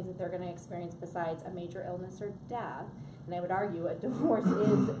worst things that they're going to experience besides a major illness or death. And I would argue a divorce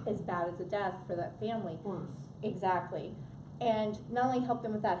is as bad as a death for that family. Exactly. And not only helped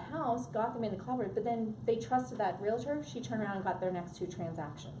them with that house, got them into collaborative, but then they trusted that realtor. She turned around and got their next 2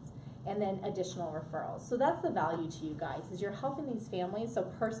 transactions. And then additional referrals. So that's the value to you guys, is you're helping these families. So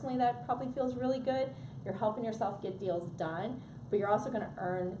personally, that probably feels really good. You're helping yourself get deals done, but you're also going to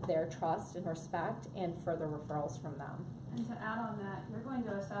earn their trust and respect and further referrals from them. And to add on that, you're going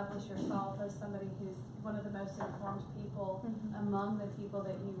to establish yourself as somebody who's one of the most informed people among the people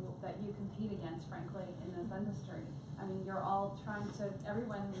that you compete against, frankly, in this industry. I mean, you're all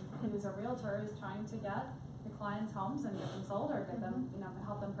everyone who's a realtor is trying to get the clients' homes and get them sold or get them,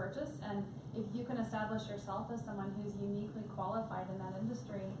 help them purchase. And if you can establish yourself as someone who's uniquely qualified in that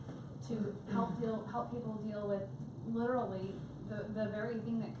industry to help people deal with literally the very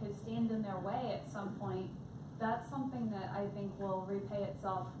thing that could stand in their way at some point, that's something that I think will repay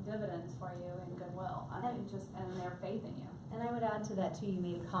itself dividends for you in goodwill. And their faith in you. And I would add to that too, you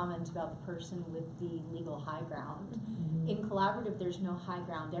made a comment about the person with the legal high ground. In collaborative, there's no high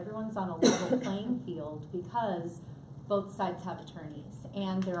ground. Everyone's on a level playing field because both sides have attorneys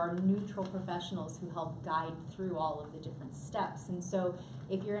and there are neutral professionals who help guide through all of the different steps. And so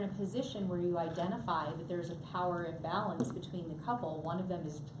if you're in a position where you identify that there's a power imbalance between the couple, one of them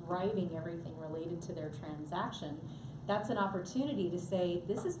is driving everything related to their transaction, that's an opportunity to say,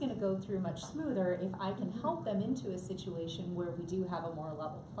 this is gonna go through much smoother if I can help them into a situation where we do have a more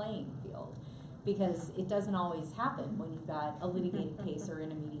level playing field. Because it doesn't always happen when you've got a litigated case or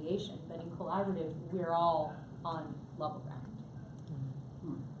in a mediation, but in collaborative, we're all on level ground.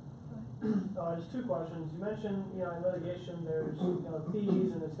 Just two questions. You mentioned, in litigation, there's,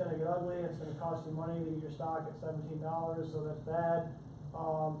 fees, and it's gonna get ugly, and it's gonna cost you money to get your stock at $17, so that's bad.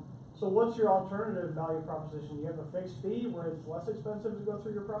 So what's your alternative value proposition? Do you have a fixed fee where it's less expensive to go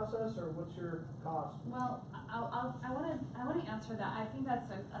through your process, or what's your cost? Well, I wanna answer that. I think that's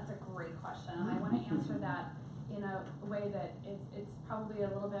a great question, and I wanna answer that in a way that it's probably a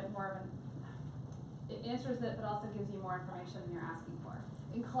little bit more of it answers it, but also gives you more information than you're asking for.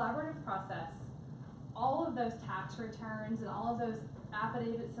 In collaborative process, all of those tax returns and all of those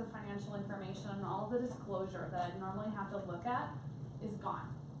affidavits of financial information and all of the disclosure that I normally have to look at is gone.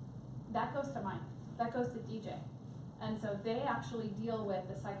 That goes to Mike. That goes to DJ. And so they actually deal with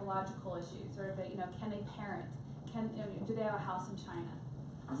the psychological issues, or can they parent? Do they have a house in China?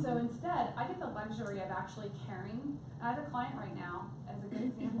 So instead, I get the luxury of actually caring. I have a client right now, as a good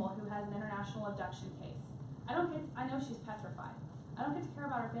example, who has an international abduction case. I know she's petrified. I don't get to care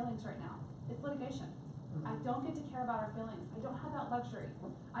about her feelings right now. It's litigation. I don't get to care about her feelings. I don't have that luxury.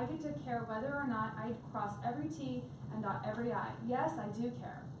 I get to care whether or not I cross every T and dot every I. Yes, I do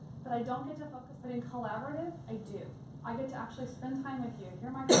care, but I don't get to focus. But in collaborative, I do. I get to actually spend time with you,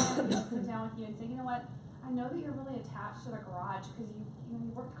 hear my client, sit down with you and say, you know what? I know that you're really attached to the garage because you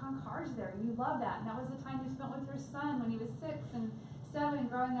worked on cars there and you love that. And that was the time you spent with your son when he was 6 and 7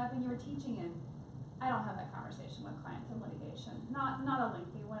 growing up and you were teaching him. I don't have that conversation with clients in litigation. Not a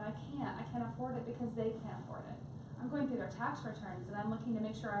lengthy one. I can't afford it because they can't afford it. I'm going through their tax returns and I'm looking to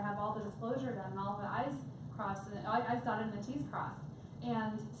make sure I have all the disclosure done and all the I's crossed and I's dotted and the T's crossed.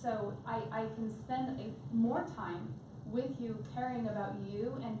 And so I can spend more time with you, caring about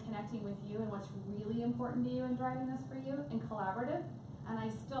you and connecting with you and what's really important to you and driving this for you in collaborative. And I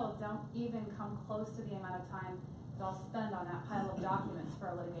still don't even come close to the amount of time that I'll spend on that pile of documents for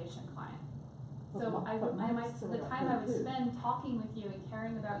a litigation client. So the time I would spend talking with you and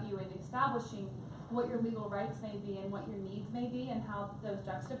caring about you and establishing what your legal rights may be and what your needs may be and how those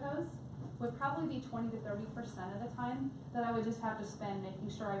juxtapose would probably be 20 to 30% of the time that I would just have to spend making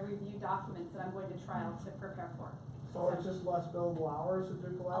sure I review documents that I'm going to trial to prepare for. So it's just less billable hours to do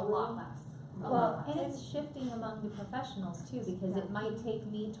collaborative? A lot less. Well, and it's shifting among the professionals too, because it might take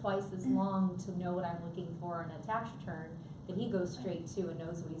me twice as long to know what I'm looking for in a tax return that he goes straight to and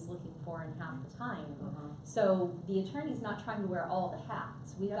knows what he's looking for in half the time. So the attorney's not trying to wear all the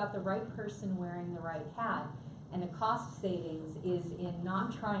hats. We've got the right person wearing the right hat, and the cost savings is in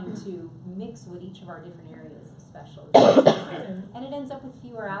not trying to mix with each of our different areas of specialization. And it ends up with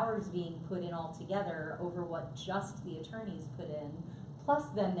fewer hours being put in altogether over what just the attorneys put in, plus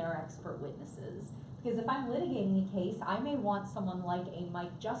then their expert witnesses. Because if I'm litigating a case, I may want someone like a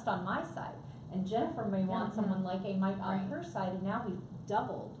Mike just on my side, and Jennifer may want someone like a Mike on her side, and now we've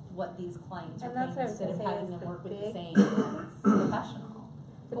doubled what these clients are paying instead of having them work with the same professional.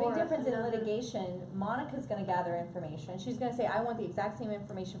 The big difference in litigation, Monica's gonna gather information. She's gonna say, I want the exact same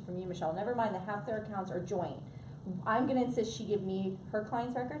information from you, Michelle. Never mind that half their accounts are joint. I'm gonna insist she give me her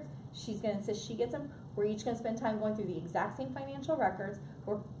client's records. She's gonna insist she gets them. We're each gonna spend time going through the exact same financial records.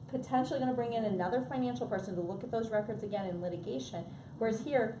 We're potentially gonna bring in another financial person to look at those records again in litigation. Whereas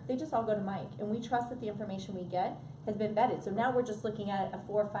here, they just all go to Mike, and we trust that the information we get has been vetted. So now we're just looking at a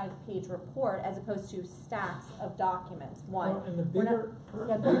 4 or 5 page report as opposed to stacks of documents. Well, and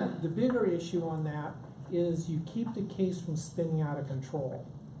the bigger issue on that is you keep the case from spinning out of control.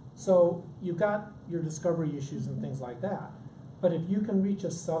 So you've got your discovery issues and things like that. But if you can reach a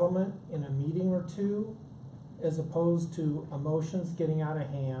settlement in a meeting or two, as opposed to emotions getting out of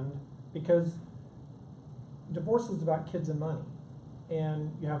hand, because divorce is about kids and money.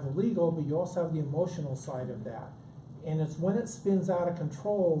 And you have the legal, but you also have the emotional side of that. And it's when it spins out of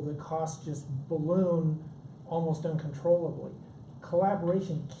control, the costs just balloon almost uncontrollably.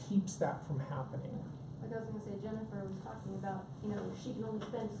 Collaboration keeps that from happening. Like I was gonna say, Jennifer was talking about, she can only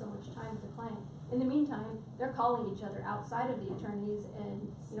spend so much time with the client. In the meantime, they're calling each other outside of the attorneys and,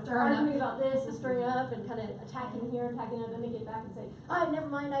 arguing about this and stirring up and kind of attacking here, attacking there, then they get back and say, never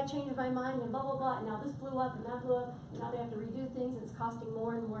mind, I changed my mind and blah, blah, blah, and now this blew up and that blew up, and now they have to redo things, and it's costing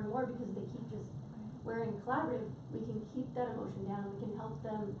more and more and more because they keep just wearing collaborative. We can keep that emotion down, we can help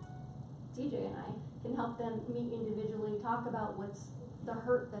them, TJ and I, can help them meet individually, talk about what's the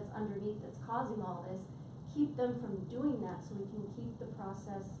hurt that's underneath that's causing all this, keep them from doing that so we can keep the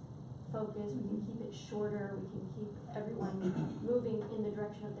process focus, we can keep it shorter, we can keep everyone moving in the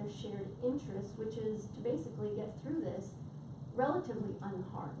direction of their shared interests, which is to basically get through this relatively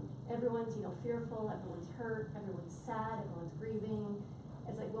unharmed. Everyone's, fearful, everyone's hurt, everyone's sad, everyone's grieving.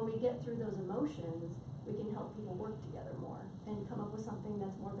 It's like when we get through those emotions, we can help people work together more and come up with something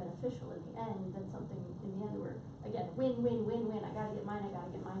that's more beneficial in the end than something in the end where, again, win, win, win, win, I gotta get mine,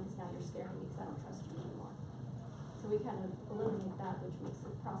 because now you're scaring me because I don't trust you anymore. So we kind of eliminate that, which makes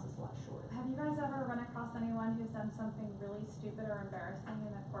the process a lot shorter. Have you guys ever run across anyone who's done something really stupid or embarrassing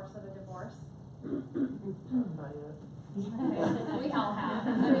in the course of a divorce? Not yet. We all have.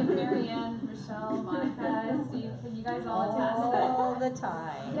 I mean, Mary Ann, Michelle, Monica, Steve, can you guys all attest that? All the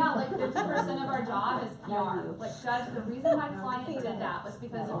time. Yeah, like 50% of our job is PR. Like, Judge, the reason my client did that was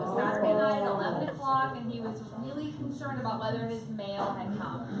because it was Saturday night, 11 o'clock, and he was really concerned about whether his mail had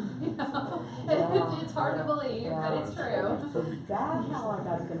come. You know? It's hard to believe, but it's true. That's how I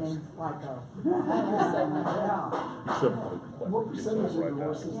got the name FICO. What percentage of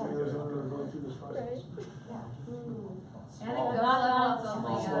divorces in Arizona are going through this process?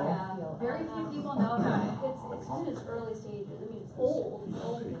 Anecdotal, very few people know about it. It's in its early stages. I mean, it's old. The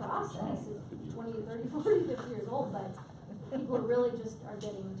old process is 20, 30, 40, 50 years old, but people really just are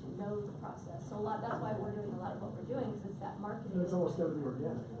getting to know the process. So that's why we're doing a lot of what we're doing, because it's that marketing. It's almost got to be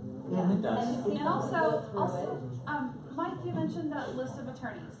organic. Yeah. It does. And also, Mike, you mentioned that list of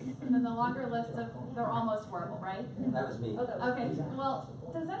attorneys, and then the longer list of, they're almost horrible, right? That was me. Okay, well,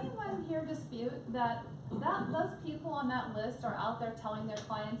 does anyone here dispute that those people on that list are out there telling their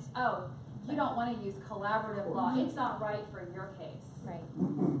clients, oh, you don't want to use collaborative law, it's not right for your case. Right.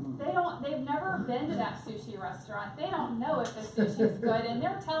 They've never been to that sushi restaurant, they don't know if the sushi is good, and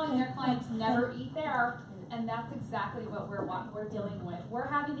they're telling their clients never eat there, and that's exactly what we're dealing with. We're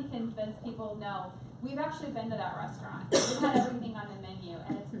having to convince people, no, we've actually been to that restaurant, we've had everything on the menu,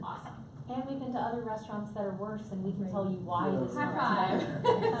 and it's awesome. And we've been to other restaurants that are worse, and we can tell you why this High one's better.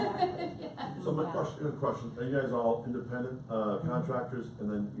 five. So my question, are you guys all independent contractors, and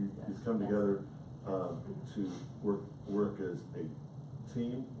then you come together to work as a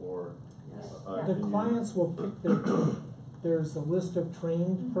team, or? The clients will pick there's a list of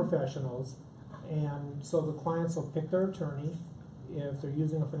trained professionals, and so the clients will pick their attorney. If they're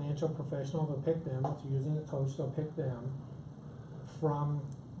using a financial professional, they'll pick them. If they're using a coach, they'll pick them from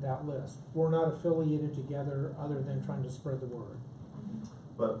that list. We're not affiliated together other than trying to spread the word.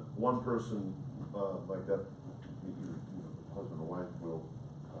 But one person like that, either husband or wife, will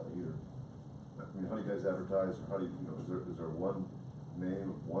either. I mean, how do you guys advertise? Or how do you know? Is there one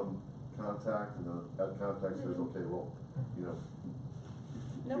name, one contact, and then that contact says, okay, well, here's a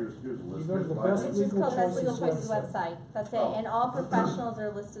list. You go to the Here's best It's just called Best Legal Choices website. website. That's it. And all professionals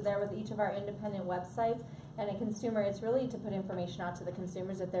are listed there with each of our independent websites. And a consumer, it's really to put information out to the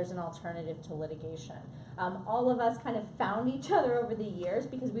consumers that there's an alternative to litigation. All of us kind of found each other over the years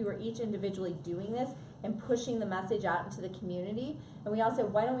because we were each individually doing this and pushing the message out into the community. And we all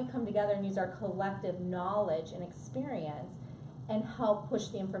said, why don't we come together and use our collective knowledge and experience and help push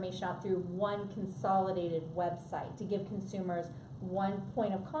the information out through one consolidated website to give consumers one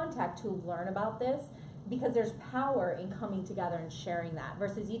point of contact to learn about this, because there's power in coming together and sharing that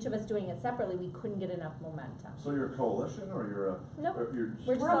versus each of us doing it separately. We couldn't get enough momentum. So you're a coalition, or you're a? Nope. Or you're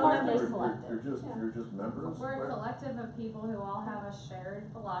We're just all members. You're just members. We're a collective of people who all have a shared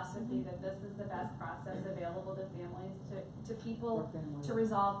philosophy that this is the best process available to families, to people to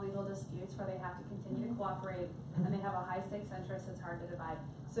resolve legal disputes where they have to continue to cooperate and they have a high stakes interest that's hard to divide.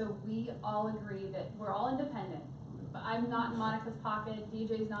 So we all agree that we're all independent. But I'm not in Monica's pocket,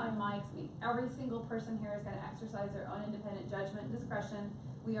 DJ's not in Mike's. Every single person here is going to exercise their own independent judgment and discretion.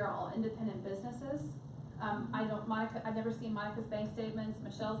 We are all independent businesses. I've never seen Monica's bank statements.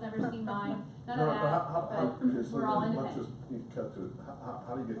 Michelle's never seen mine. None of that. We're all independent. Let's just cut to it.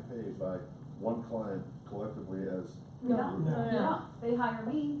 How do you get paid by one client collectively as? No. They hire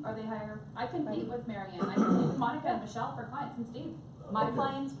me, or I compete with Marianne. I compete with Monica and Michelle for clients, and Steve. My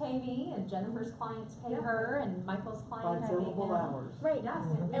clients pay me, and Jennifer's clients pay her, and Michael's clients pay him. hours. Right. Yes.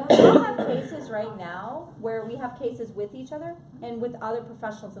 And we all have cases right now where we have cases with each other and with other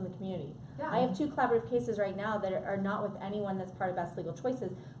professionals in the community. Yeah. I have 2 collaborative cases right now that are not with anyone that's part of Best Legal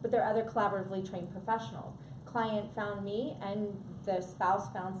Choices, but they're other collaboratively trained professionals. Client found me, and the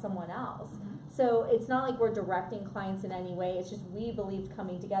spouse found someone else. So it's not like we're directing clients in any way. It's just we believed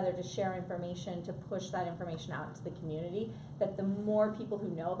coming together to share information, to push that information out into the community, that the more people who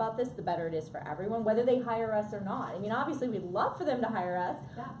know about this, the better it is for everyone, whether they hire us or not. I mean, obviously we'd love for them to hire us,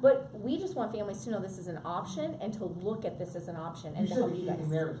 but we just want families to know this is an option and to look at this as an option and You to said help the you key guys. thing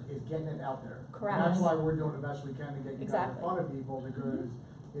there is getting it out there. Correct. And that's why we're doing the best we can to get you guys in Exactly. front of people, because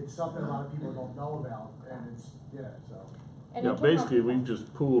it's something a lot of people don't know about, and it's, so. And Yeah, it can basically, help- we've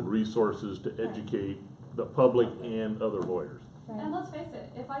just pooled resources to educate the public and other lawyers. And let's face it,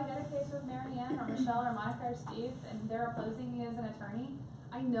 if I get a case with Mary Ann or Michelle or Monica or Steve and they're opposing me as an attorney,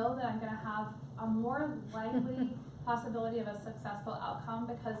 I know that I'm gonna have a more likely possibility of a successful outcome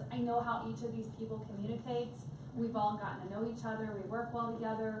because I know how each of these people communicates. We've all gotten to know each other, we work well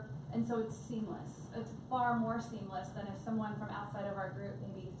together, and so it's seamless. It's far more seamless than if someone from outside of our group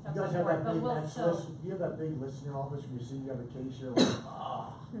maybe You steps guys have forward, that but big we'll list, still. you have that big list in your office, when you see you have a case, you're like,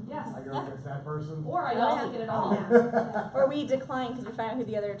 Yes. I go against that person. Or I Oh, don't yeah. get it all. Or we decline because we find out who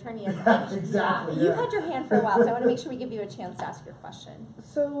the other attorney is. Exactly, You've yeah. had your hand for a while, so I want to make sure we give you a chance to ask your question.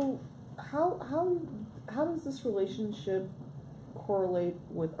 So, how does this relationship correlate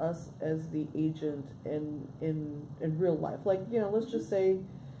with us as the agent in real life? Like, let's just say,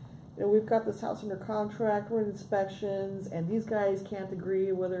 we've got this house under contract, we're in inspections, and these guys can't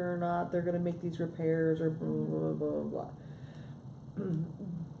agree whether or not they're going to make these repairs or blah, blah, blah, blah.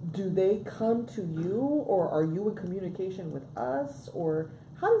 Do they come to you, or are you in communication with us, or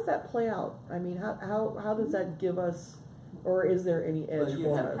how does that play out? I mean, how does that give us, or is there any edge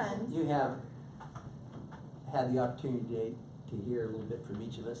for us? You have had the opportunity to hear a little bit from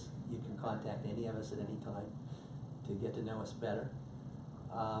each of us. You can contact any of us at any time to get to know us better.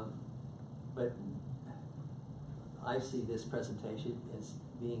 But I see this presentation as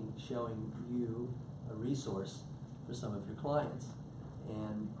showing you a resource for some of your clients.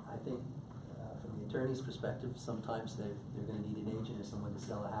 And I think from the attorney's perspective, sometimes they're going to need an agent or someone to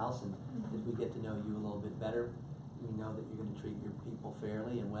sell a house. And if we get to know you a little bit better, we know that you're going to treat your people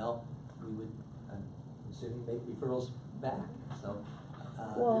fairly and well. We would, I'm assuming, make referrals back. So.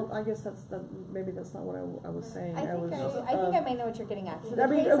 Well, I guess maybe that's not what I was saying. I think I may know what you're getting at. So the I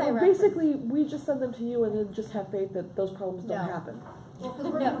mean, case I basically, we just send them to you and then just have faith that those problems don't No. happen. Well,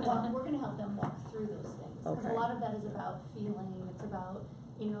 because we're gonna help them walk through those things. Because Okay. a lot of that is about feeling, it's about,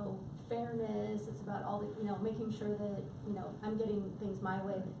 fairness, it's about all the, making sure that, I'm getting things my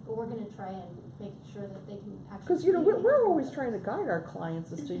way, but we're gonna try and make sure that they can actually. Because, we're always trying to guide our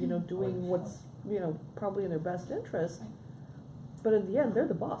clients as to, doing what's, probably in their best interest. But in the end, they're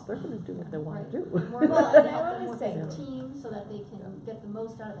the boss. They're going to do what they want to do. We're Well, gonna and I help them wanna work say- as a team so that they can get the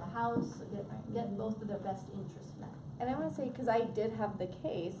most out of the house, get both of their best interests met. And I want to say, because I did have the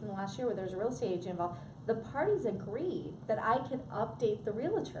case in the last year where there was a real estate agent involved, the parties agreed that I could update the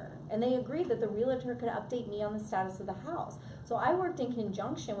realtor. And they agreed that the realtor could update me on the status of the house. So I worked in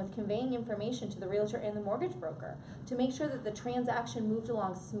conjunction with conveying information to the realtor and the mortgage broker to make sure that the transaction moved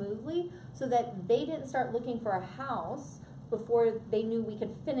along smoothly so that they didn't start looking for a house before they knew we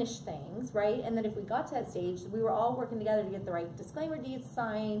could finish things, right? And then if we got to that stage, we were all working together to get the right disclaimer deeds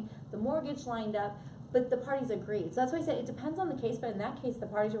signed, the mortgage lined up, but the parties agreed. So that's why I said it depends on the case, but in that case, the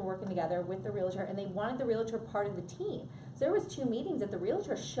parties were working together with the realtor and they wanted the realtor part of the team. So there was 2 meetings that the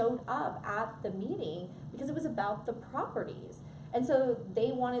realtor showed up at the meeting because it was about the properties. And so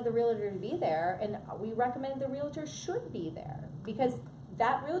they wanted the realtor to be there, and we recommended the realtor should be there because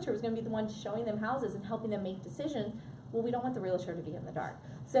that realtor was gonna be the one showing them houses and helping them make decisions. Well, we don't want the realtor to be in the dark.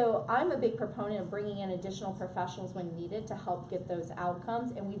 So I'm a big proponent of bringing in additional professionals when needed to help get those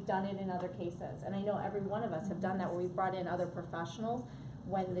outcomes, and we've done it in other cases. And I know every one of us have done that where we've brought in other professionals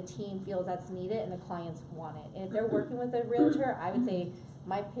when the team feels that's needed and the clients want it. And if they're working with a realtor, I would say,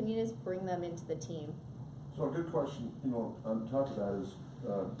 my opinion is bring them into the team. So a good question, on top of that is,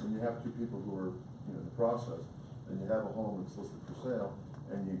 when you have 2 people who are, in the process, and you have a home that's listed for sale,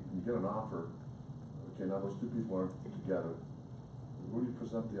 and you get an offer, okay, now those 2 people aren't together, who do you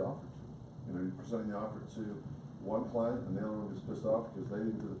present the offer to? You're presenting the offer to one client, and the other one gets pissed off because they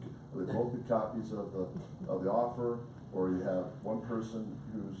didn't do they both get copies of the offer, or you have one person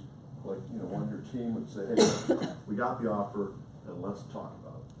who's like, on your team would say, hey, we got the offer, and let's talk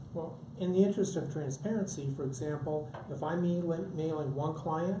about it. Well, in the interest of transparency, for example, if I'm mailing one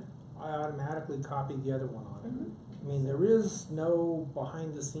client, I automatically copy the other one on it. I mean, there is no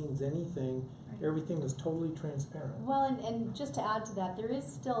behind the scenes anything. Everything is totally transparent. Well, and just to add to that, there is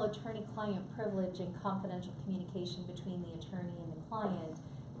still attorney-client privilege and confidential communication between the attorney and the client,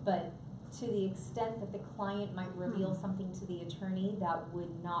 but to the extent that the client might reveal something to the attorney that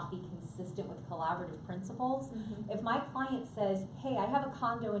would not be consistent with collaborative principles. If my client says, hey, I have a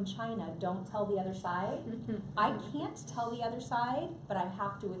condo in China, don't tell the other side, I can't tell the other side, but I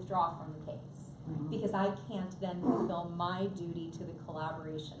have to withdraw from the case because I can't then fulfill my duty to the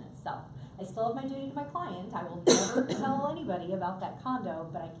collaboration itself. I still have my duty to my client. I will never tell anybody about that condo,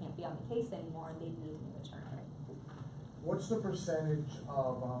 but I can't be on the case anymore and they need a new attorney. What's the percentage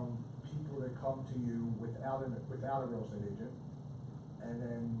of people that come to you without a real estate agent, and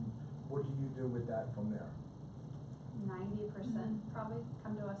then what do you do with that from there? 90% probably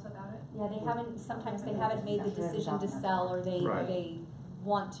come to us about it. Yeah, sometimes they haven't made the decision to sell, or Right. they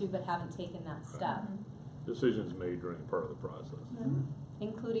want to but haven't taken that step. Decisions made during part of the process.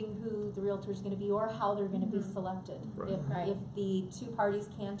 Including who the realtor's gonna be or how they're gonna be selected. Right. If the two parties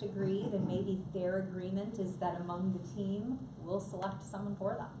can't agree, then maybe their agreement is that among the team, we'll select someone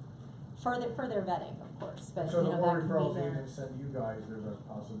for them. For their vetting, of course, but So you the know, more that can referrals be their. agents send you guys, there's a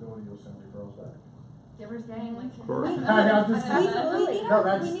possibility you'll send referrals back. Giver's gang, like. Of course. We I'm just- need No, our,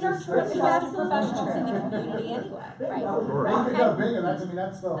 that's- we need our that's- terrific that's- professionals in the community anyway, right? Bingo, that's, I mean,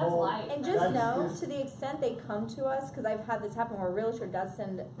 that's the That's whole. life. And just that's know, just- to the extent they come to us, because I've had this happen where a realtor does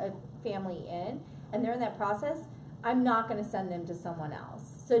send a family in, and they're in that process, I'm not gonna send them to someone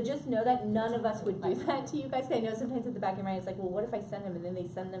else. So just know that none of us would do that to you guys. I know sometimes at the back of your mind, it's like, well, what if I send him and then they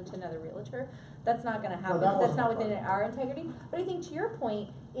send them to another realtor? That's not gonna happen, that because that's not wasn't within fun. our integrity. But I think to your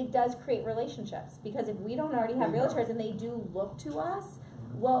point, it does create relationships, because if we don't already have Bingo. realtors and they do look to us,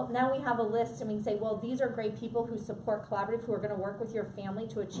 well, now we have a list and we can say, well, these are great people who support collaborative, who are gonna work with your family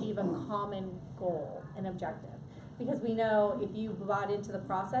to achieve a common goal and objective. Because we know if you bought into the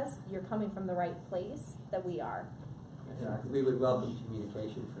process, you're coming from the right place that we are. We would welcome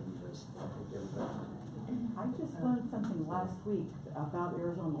communication from you guys. I think everybody. I just learned something last week about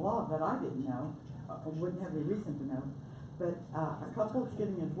Arizona law that I didn't know, wouldn't have any reason to know. But a couple's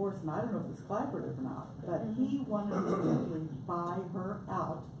getting a divorce, and I don't know if it's collaborative or not, but he wanted to simply buy her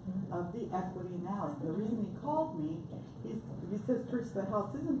out of the equity in the house. The reason he called me, he says, Trish, the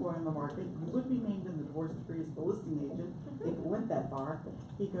house isn't going on the market. You would be named in the divorce decree as the listing agent if it went that far.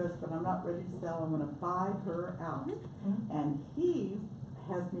 He goes, but I'm not ready to sell. I'm going to buy her out. And he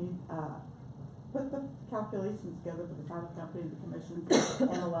has me put the calculations together for the title company, the commissions,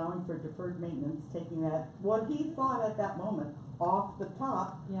 and allowing for deferred maintenance, taking that, what he thought at that moment, off the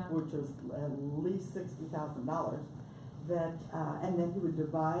top, Yeah. which was at least $60,000, that, and then he would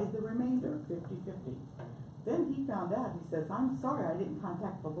divide the remainder, 50-50. Then he found out, he says, I'm sorry, I didn't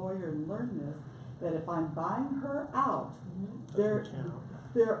contact the lawyer and learn this, that if I'm buying her out,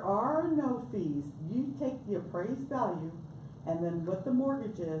 there are no fees. You take the appraised value and then what the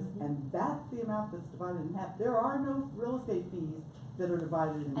mortgage is, and that's the amount that's divided in half. There are no real estate fees that are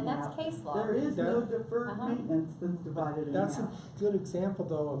divided in half. And that's case law. There is no That- deferred maintenance that's divided in That's half. a good example,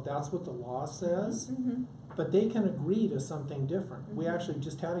 though, if that's what the law says, Mm-hmm. but they can agree to something different. We actually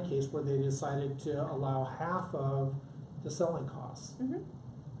just had a case where they decided to allow half of the selling costs,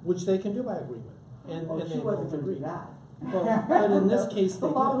 which they can do by agreement. And Oh, and she they wasn't both gonna do agreed. that. Well, but in this case, The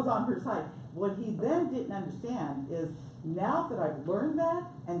they law did. was on her side. What he then didn't understand is, now that I've learned that,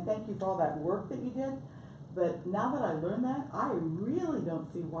 and thank you for all that work that you did, but now that I learned that, I really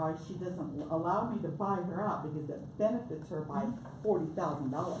don't see why she doesn't allow me to buy her out, because it benefits her by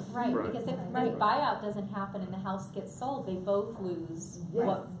 $40,000. Right, Right. because if the buyout doesn't happen and the house gets sold, they both lose Yes,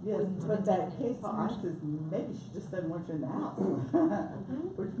 what yes, wouldn't have but been that taken. case law, I says, maybe she just doesn't want you in the house.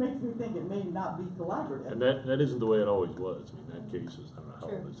 Which makes me think it may not be collaborative. And that isn't the way it always was. I mean, that case is, I don't know how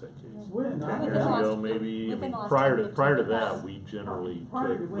True. old is that case? When- 10 Within years the last- ago, maybe, I within mean, the last prior 10, to 15 that, years. we generally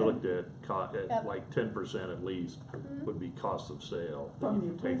Prior to when? looked at Yep. like 10% at least would be cost of sale. that From the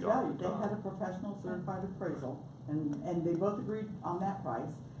you take appraised off value, the they top. had a professional certified appraisal, and they both agreed on that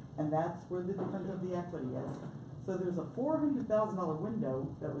price, and that's where the difference of the equity is. So there's a $400,000 window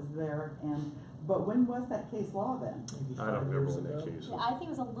that was there, but when was that case law then? Maybe I don't 5 remember years when that ago. case Yeah, was. I think it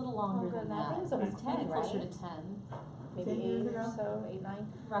was a little longer Longer than than that. that. I think it was almost 10, Closer right? to 10, Maybe 10 years 8 or ago? so, 8, 9.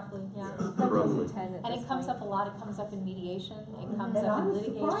 roughly, yeah. Roughly. 10 at And this it comes point. up a lot, it comes up in mediation, it comes And up I in was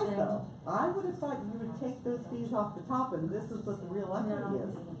litigation. surprised though, I would have thought you would take those fees off the top, and this is what the real equity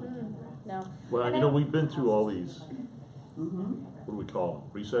is. No. Well, And you know, I- we've been through all these, Mm-hmm. what do we call them,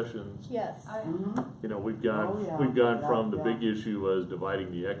 recessions? Yes. You know, we've Oh, gone, yeah. we've gone Yeah, from the yeah. big issue was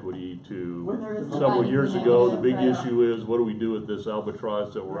dividing the equity When to there is several dividing years the ago, the equity, big right. issue is, what do we do with this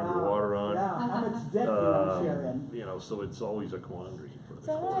albatross that we're Yeah, underwater on? Yeah, how much debt do you want to share in? You know, so it's always a quandary for the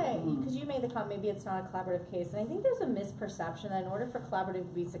So court. because you made the comment, maybe it's not a collaborative case, and I think there's a misperception that in order for collaborative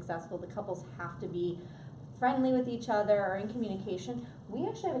to be successful, the couples have to be friendly with each other or in communication. We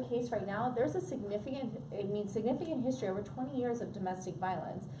actually have a case right now, there's a significant history, over 20 years of domestic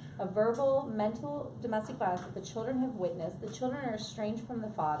violence, of verbal, mental domestic violence that the children have witnessed. The children are estranged from the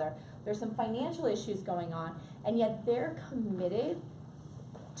father. There's some financial issues going on, and yet they're committed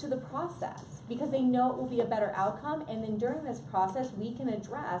to the process because they know it will be a better outcome, and then during this process we can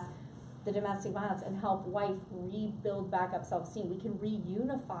address the domestic violence and help wife rebuild back up self-esteem. We can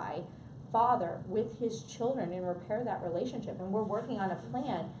reunify father with his children and repair that relationship, and we're working on a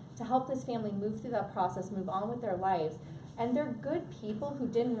plan to help this family move through that process, move on with their lives, And they're good people who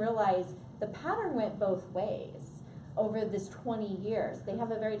didn't realize the pattern went both ways over this 20 years. They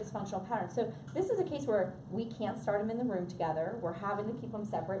have a very dysfunctional pattern. So this is a case where we can't start them in the room together. We're having to keep them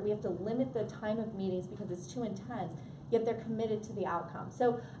separate. We have to limit the time of meetings because it's too intense, yet they're committed to the outcome.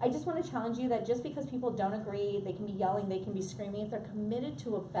 So I just want to challenge you that just because people don't agree, they can be yelling, they can be screaming, if they're committed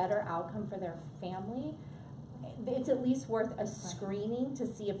to a better outcome for their family, it's at least worth a screening to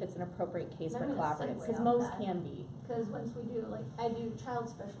see if it's an appropriate case for I'm gonna collaborative, segue because off most that. can be. Because once we do, like, I do child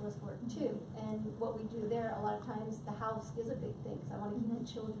specialist work too, and what we do there, a lot of times, the house is a big thing, because I want to keep the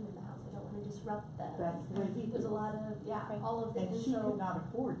children in the house, I don't want to disrupt them. That's the way he There's a was. lot of, all of And things, she so. could not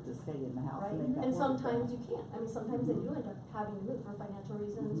afford to stay in the house and make that And work. sometimes you can't, I mean, sometimes they do end up having to move for financial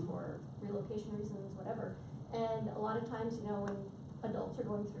reasons, for relocation reasons, whatever. And a lot of times, you know, when adults are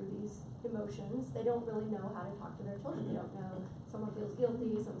going through these emotions, they don't really know how to talk to their children, they don't know, someone feels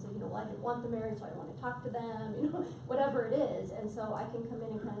guilty, someone says, you know, well, I didn't want them married, so I don't want to talk to them, you know, whatever it is. And so I can come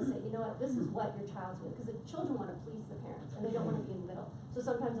in and kind of say, you know what, this is what your child's doing, because the children want to please the parents, and they don't want to be in the middle. So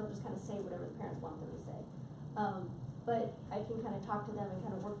sometimes they'll just kind of say whatever the parents want them to say. But I can kind of talk to them and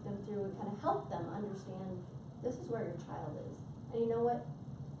kind of work them through and kind of help them understand, this is where your child is. And you know what,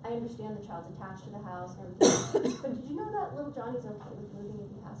 I understand the child's attached to the house and everything, but did you know that little Johnny's okay with moving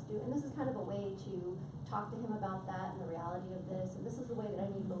if he has to? And this is kind of a way to talk to him about that and the reality of this, and this is the way that I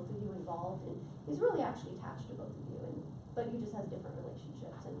need both of you involved, and he's really actually attached to both of you, but he just has different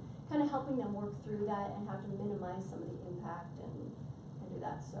relationships, and kind of helping them work through that and how to minimize some of the impact and do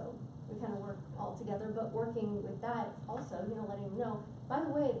that. So we kind of work all together, but working with that also, you know, letting them know, by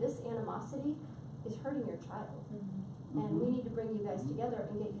the way, this animosity is hurting your child. And we need to bring you guys together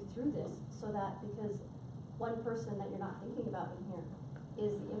and get you through this, so that, because one person that you're not thinking about in here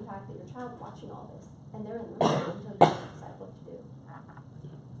is the impact that your child's watching all this, and they're in the room until you decide what to do.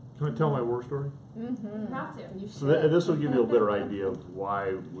 Can I tell my war story? Mm-hmm. You have to. You So should. this will give you a better idea of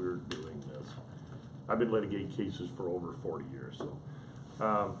why we're doing this. I've been litigating cases for over 40 years.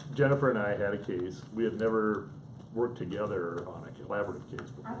 So Jennifer and I had a case. We had never worked together on a collaborative case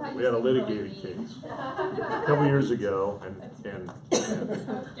I before. thought We you had a seemed really litigated mean. case a couple years ago, and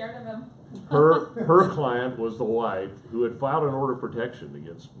I was scared of him. her client was the wife who had filed an order of protection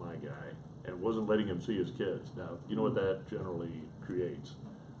against my guy and wasn't letting him see his kids. Now, you know what that generally creates?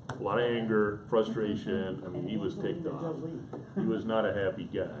 A lot of anger, frustration. I mean, he was ticked off. He was not a happy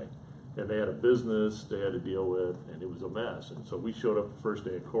guy. And they had a business they had to deal with, and it was a mess. And so we showed up the first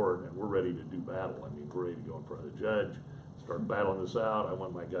day of court, and we're ready to do battle. I mean, we're ready to go in front of the judge, start battling this out. I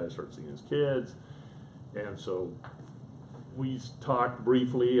want my guy to start seeing his kids. And so we talked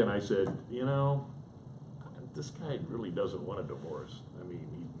briefly, and I said, you know, this guy really doesn't want a divorce. I mean,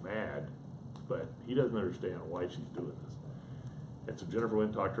 he's mad, but he doesn't understand why she's doing this. And so Jennifer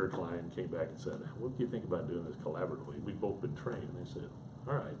went and talked to her client and came back and said, what do you think about doing this collaboratively? We've both been trained. And they said,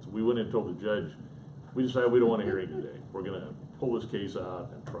 all right. So we went in and told the judge, we decided we don't want a hearing today. We're going to pull this case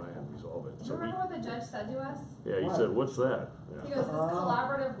out and try and resolve it. Do So you remember what the judge said to us? yeah, he said, what's that? He Yeah, goes, this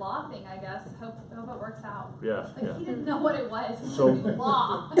collaborative law thing, I guess, hope it works out. yeah. Like, he didn't know what it was. So-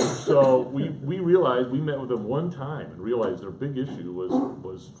 Law. So we realized, we met with them one time and realized their big issue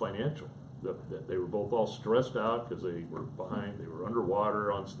was financial. That they were both all stressed out because they were behind, they were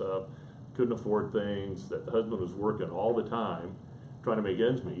underwater on stuff, couldn't afford things, that the husband was working all the time, trying to make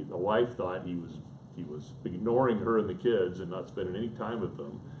ends meet. The wife thought he was ignoring her and the kids and not spending any time with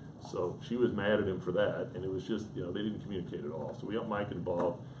them. So she was mad at him for that, and it was just, you know, they didn't communicate at all. So we got Mike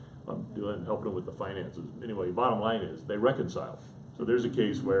involved on helping him with the finances. Anyway, bottom line is they reconciled. So there's a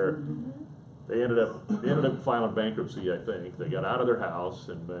case where they ended up filing bankruptcy, I think. They got out of their house,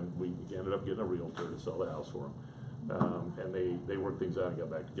 and then we ended up getting a realtor to sell the house for them. And they worked things out and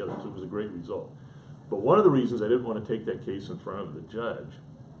got back together. So it was a great result. But one of the reasons I didn't want to take that case in front of the judge,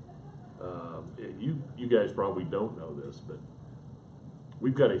 you guys probably don't know this, but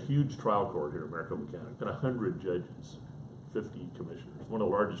we've got a huge trial court here in Maricopa County. We've got 100 judges, 50 commissioners. One of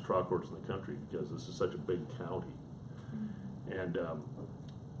the largest trial courts in the country because this is such a big county. And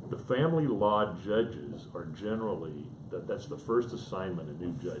the family law judges are generally, that's the first assignment a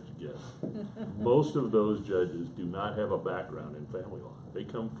new judge gets. Most of those judges do not have a background in family law. They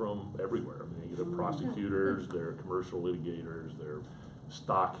come from everywhere. I mean, they're prosecutors, they're commercial litigators, they're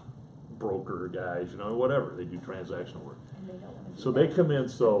stock broker guys, you know, whatever. They do transactional work. So they come in,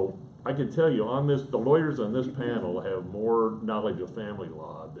 so I can tell you on this, the lawyers on this panel have more knowledge of family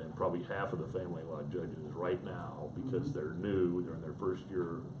law than probably half of the family law judges right now because they're new, they're in their first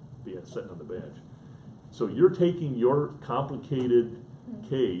year sitting on the bench. So you're taking your complicated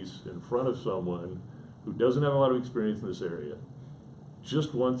case in front of someone who doesn't have a lot of experience in this area,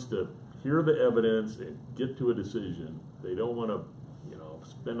 just wants to hear the evidence and get to a decision. They don't wanna, you know,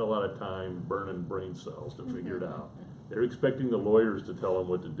 spend a lot of time burning brain cells to figure it out. They're expecting the lawyers to tell them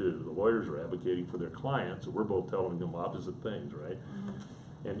what to do. The lawyers are advocating for their clients, and we're both telling them opposite things, right?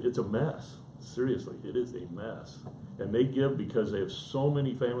 And it's a mess. Seriously, it is a mess. And they give, because they have so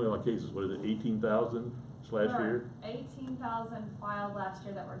many family law cases, what is it, 18,000 last year? 18,000 filed last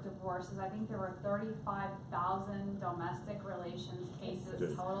year that were divorces. I think there were 35,000 domestic relations cases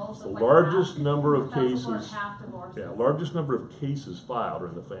Okay. total. So The it's like largest half, number of that's over cases, half divorces. yeah, largest number of cases filed are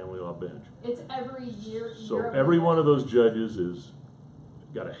in the family law bench. It's every year. So year over every year. one of those judges is,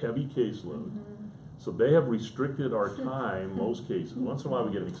 got a heavy caseload. So they have restricted our time, most cases, once in a while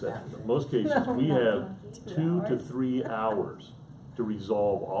we get an exception, but most cases, we have 2 to 3 hours to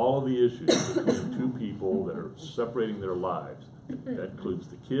resolve all of the issues between two people that are separating their lives. That includes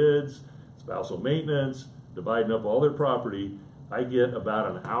the kids, spousal maintenance, dividing up all their property. I get about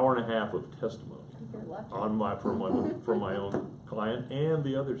an hour and a half of testimony You're lucky. on from my own client and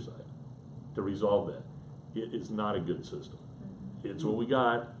the other side to resolve that. It is not a good system. It's what we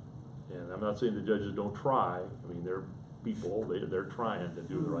got, and I'm not saying the judges don't try. I mean, they're people, they're trying to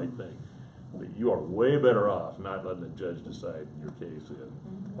do the right thing. But you are way better off not letting the judge decide your case in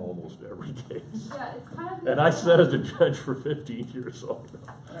almost every case. Yeah, it's kind of. And I sat as a judge for 15 years, so. It's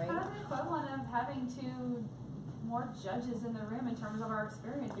kind of the equivalent of having more judges in the room in terms of our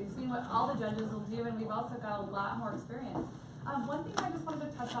experience. We've seen what all the judges will do, and we've also got a lot more experience. One thing I just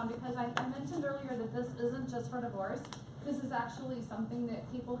wanted to touch on, because I mentioned earlier that this isn't just for divorce. This is actually something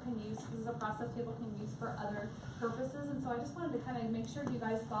that people can use. This is a process people can use for other purposes. And so I just wanted to kind of make sure you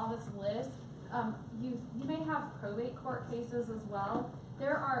guys saw this list. You may have probate court cases as well.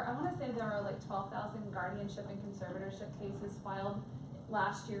 There are, I want to say there are like 12,000 guardianship and conservatorship cases filed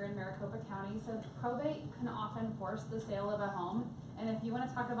last year in Maricopa County. So probate can often force the sale of a home. And if you want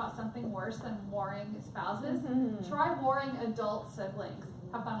to talk about something worse than warring spouses, try warring adult siblings.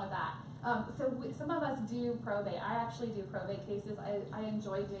 Have fun with that. Some of us do probate. I actually do probate cases. I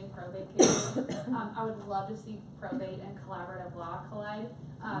enjoy doing probate cases. I would love to see probate and collaborative law collide.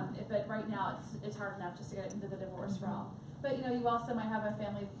 But right now it's hard enough just to get into the divorce realm. But you also might have a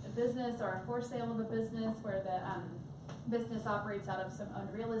family business or a for sale of a business where the business operates out of some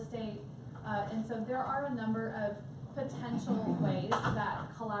owned real estate. And so there are a number of potential ways that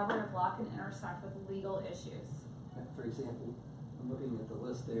collaborative law can intersect with legal issues. For example, I'm looking at the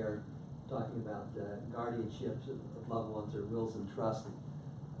list there, talking about guardianships of loved ones or wills and trusts.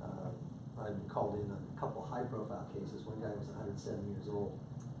 I've been called in on a couple high-profile cases. One guy was 107 years old,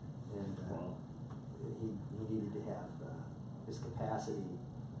 and he needed to have his capacity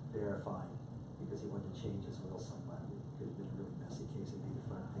verified because he wanted to change his will somewhat. It could have been a really messy case. It'd be the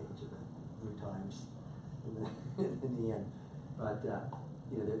front page of the New Times in the end. But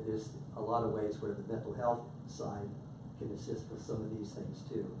there's a lot of ways where the mental health side can assist with some of these things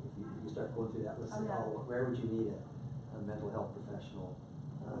too. If you start going through that list, where would you need a mental health professional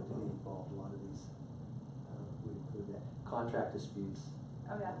to be involved? A lot of these would include that. Contract disputes,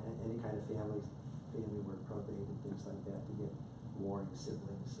 any kind of family work, probate, and things like that to get warring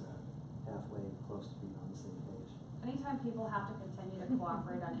siblings halfway close to being on the same page. Anytime people have to continue to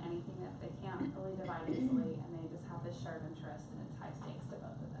cooperate on anything that they can't really divide easily, and they just have this shared interest, and it's high stakes to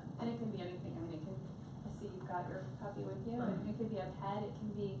both of them. And it can be anything. I mean, it can. I see you've got your puppy with you, and it could be a pet. It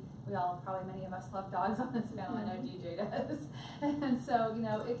can be. Probably many of us love dogs on this panel. I know DJ does. And so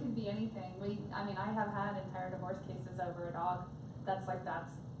it could be anything. I have had entire divorce cases over a dog. That's $12,000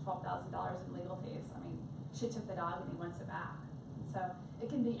 in legal fees. I mean, she took the dog and he wants it back. And so it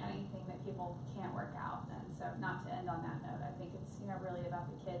can be anything that people can't work out. And so not to end on that note, I think it's really about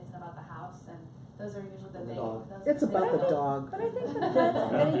the kids and about the house, and those are usually the big. It's about the dog. But I think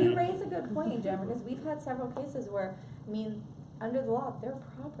that's, and you raise a good point, Jen, because we've had several cases where, under the law, they're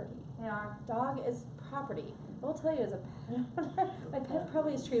property. They are. Dog is property. I will tell you, as a pet owner, my pet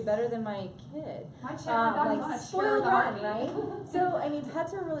probably is treated better than my kid. My dog is on a spoiled rotten, right? So,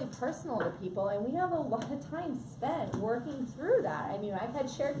 pets are really personal to people, and we have a lot of time spent working through that. I've had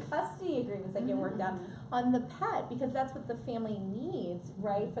shared custody agreements that get worked out on the pet, because that's what the family needs,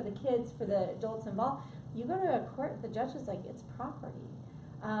 right? For the kids, for the adults involved. You go to a court, the judge is like, it's property.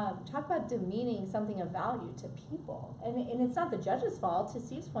 Talk about demeaning something of value to people. And it's not the judge's fault. To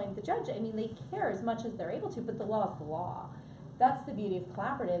Steve's point, the judge, they care as much as they're able to, but the law is the law. That's the beauty of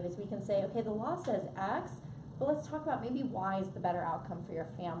collaborative, is we can say, okay, the law says X, but let's talk about maybe Y is the better outcome for your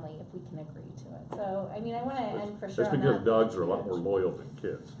family if we can agree to it. So, I want to end for sure. That's because dogs are a lot more loyal than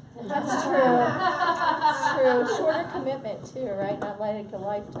kids. That's true. That's true. Shorter commitment too, right? Not like a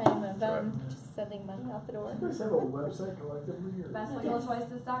lifetime of just sending money out the door. You guys have a website collectively?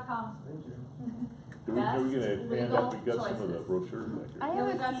 BestLegalChoices.com. Thank you. Are we best gonna hand legal up, we got some of the choices. brochures back I here? Yeah, have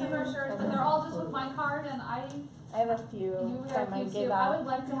we've got a some few brochures, but they're all just with my card, and I have a few you that have might you give too. I out. would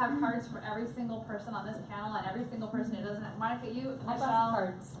like to have cards for every single person on this panel and every single person who doesn't. Monica, you, I brought some Michelle,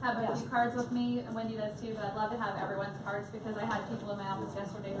 cards. have a Yeah. few cards with me, and Wendy does too. But I'd love to have everyone's cards because I had people in my office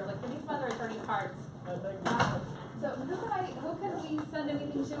yesterday who were like, "Give me some other attorney's cards." So who can we send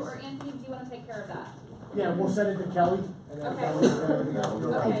anything to, or Anthony, do you want to take care of that? Yeah, we'll send it to Kelly. And then Okay. Kelly,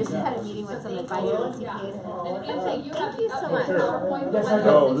 I just had a meeting with some advisors in Yeah. case. And Anthony, you have Thank you the so updated much. PowerPoint. Yes, I with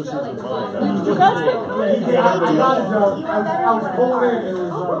do. No, my this message, isn't like, mine. on- You guys Yeah, I got it though. You I want better, I was you want pulling a it, it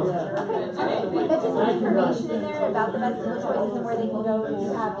was, yeah. Okay. But just some information in there about the best choices and where they can go to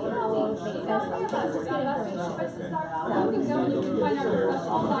have, you know, make sense. Just get information. You can go and you can find our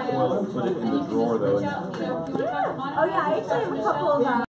professional files. Put it in and the you can drawer, just though. reach out, you know, if you want to talk to Monica. Oh, yeah, I actually have a couple of,